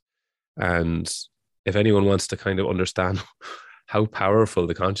 70s. And if anyone wants to kind of understand how powerful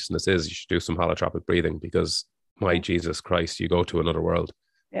the consciousness is, you should do some holotropic breathing, because my Jesus Christ, you go to another world.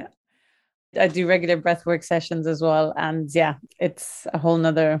 Yeah. I do regular breathwork sessions as well. And it's a whole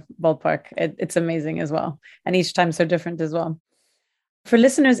nother ballpark. It's amazing as well. And each time so different as well. For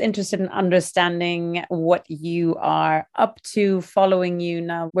listeners interested in understanding what you are up to, following you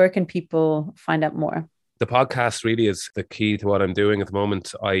now, where can people find out more? The podcast really is the key to what I'm doing at the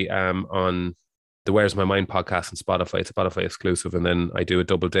moment. I am on the Where's My Mind podcast on Spotify. It's Spotify exclusive. And then I do a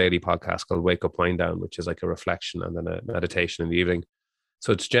double daily podcast called Wake Up, Wind Down, which is like a reflection and then a meditation in the evening.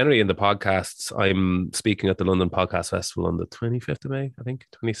 So it's generally in the podcasts. I'm speaking at the London Podcast Festival on the 25th of May, I think,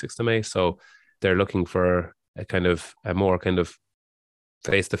 26th of May. So they're looking for a more kind of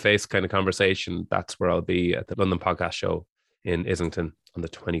face-to-face kind of conversation. That's where I'll be at the London Podcast Show in Islington on the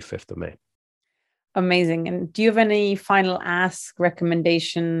 25th of May. Amazing. And do you have any final ask,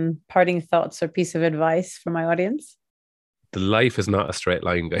 recommendation, parting thoughts, or piece of advice for my audience? The life is not a straight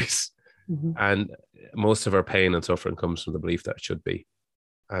line, guys. Mm-hmm. And most of our pain and suffering comes from the belief that it should be.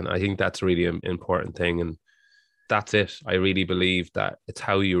 And I think that's really an important thing. And that's it. I really believe that it's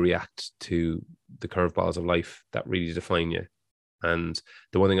how you react to the curveballs of life that really define you. And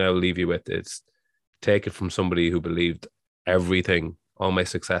the one thing I will leave you with is take it from somebody who believed everything, all my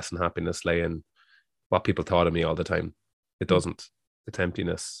success and happiness lay in what people thought of me all the time. It doesn't. It's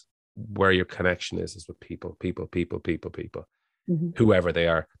emptiness. Where your connection is with people. Mm-hmm. Whoever they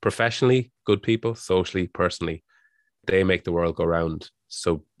are. Professionally, good people. Socially, personally. They make the world go round.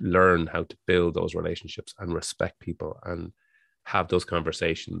 So learn how to build those relationships and respect people and have those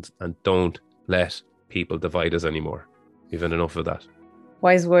conversations, and don't let people divide us anymore. We've had enough of that.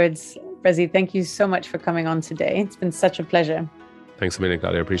 Wise words. Brezzy, thank you so much for coming on today. It's been such a pleasure. Thanks a million,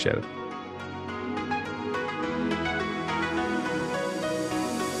 Claudia. I appreciate it.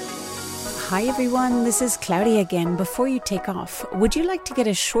 Hi everyone, this is Claudia again. Before you take off, would you like to get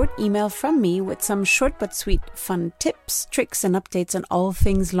a short email from me with some short but sweet fun tips, tricks and updates on all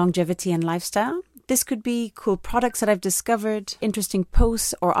things longevity and lifestyle? This could be cool products that I've discovered, interesting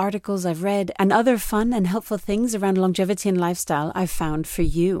posts or articles I've read, and other fun and helpful things around longevity and lifestyle I've found for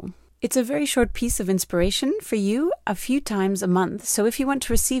you. It's a very short piece of inspiration for you a few times a month. So if you want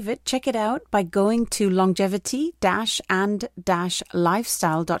to receive it, check it out by going to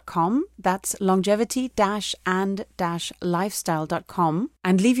longevity-and-lifestyle.com. That's longevity-and-lifestyle.com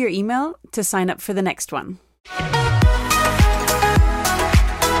and leave your email to sign up for the next one.